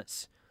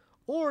Tumnus.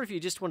 Or if you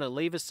just want to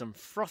leave us some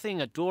frothing,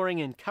 adoring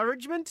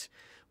encouragement,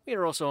 we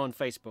are also on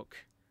Facebook.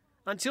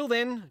 Until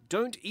then,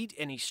 don't eat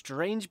any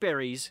strange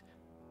berries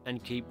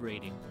and keep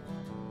reading.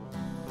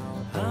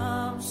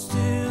 I'm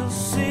still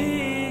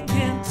seeking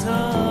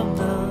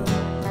Tumnus.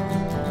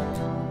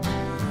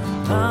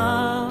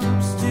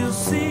 I'm still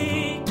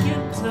seeking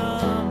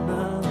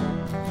Tumnus.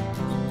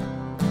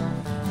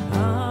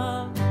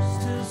 I'm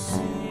still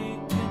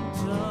seeking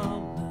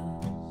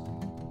Tumnus.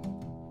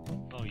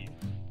 Oh, you.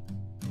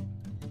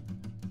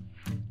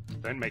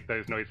 Don't make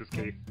those noises,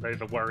 Keith.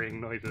 Those are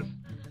worrying noises.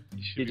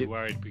 You should be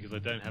worried because I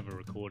don't have a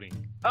recording.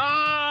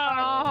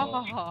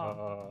 Ah!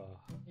 Oh.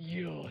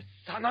 You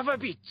son of a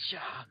bitch!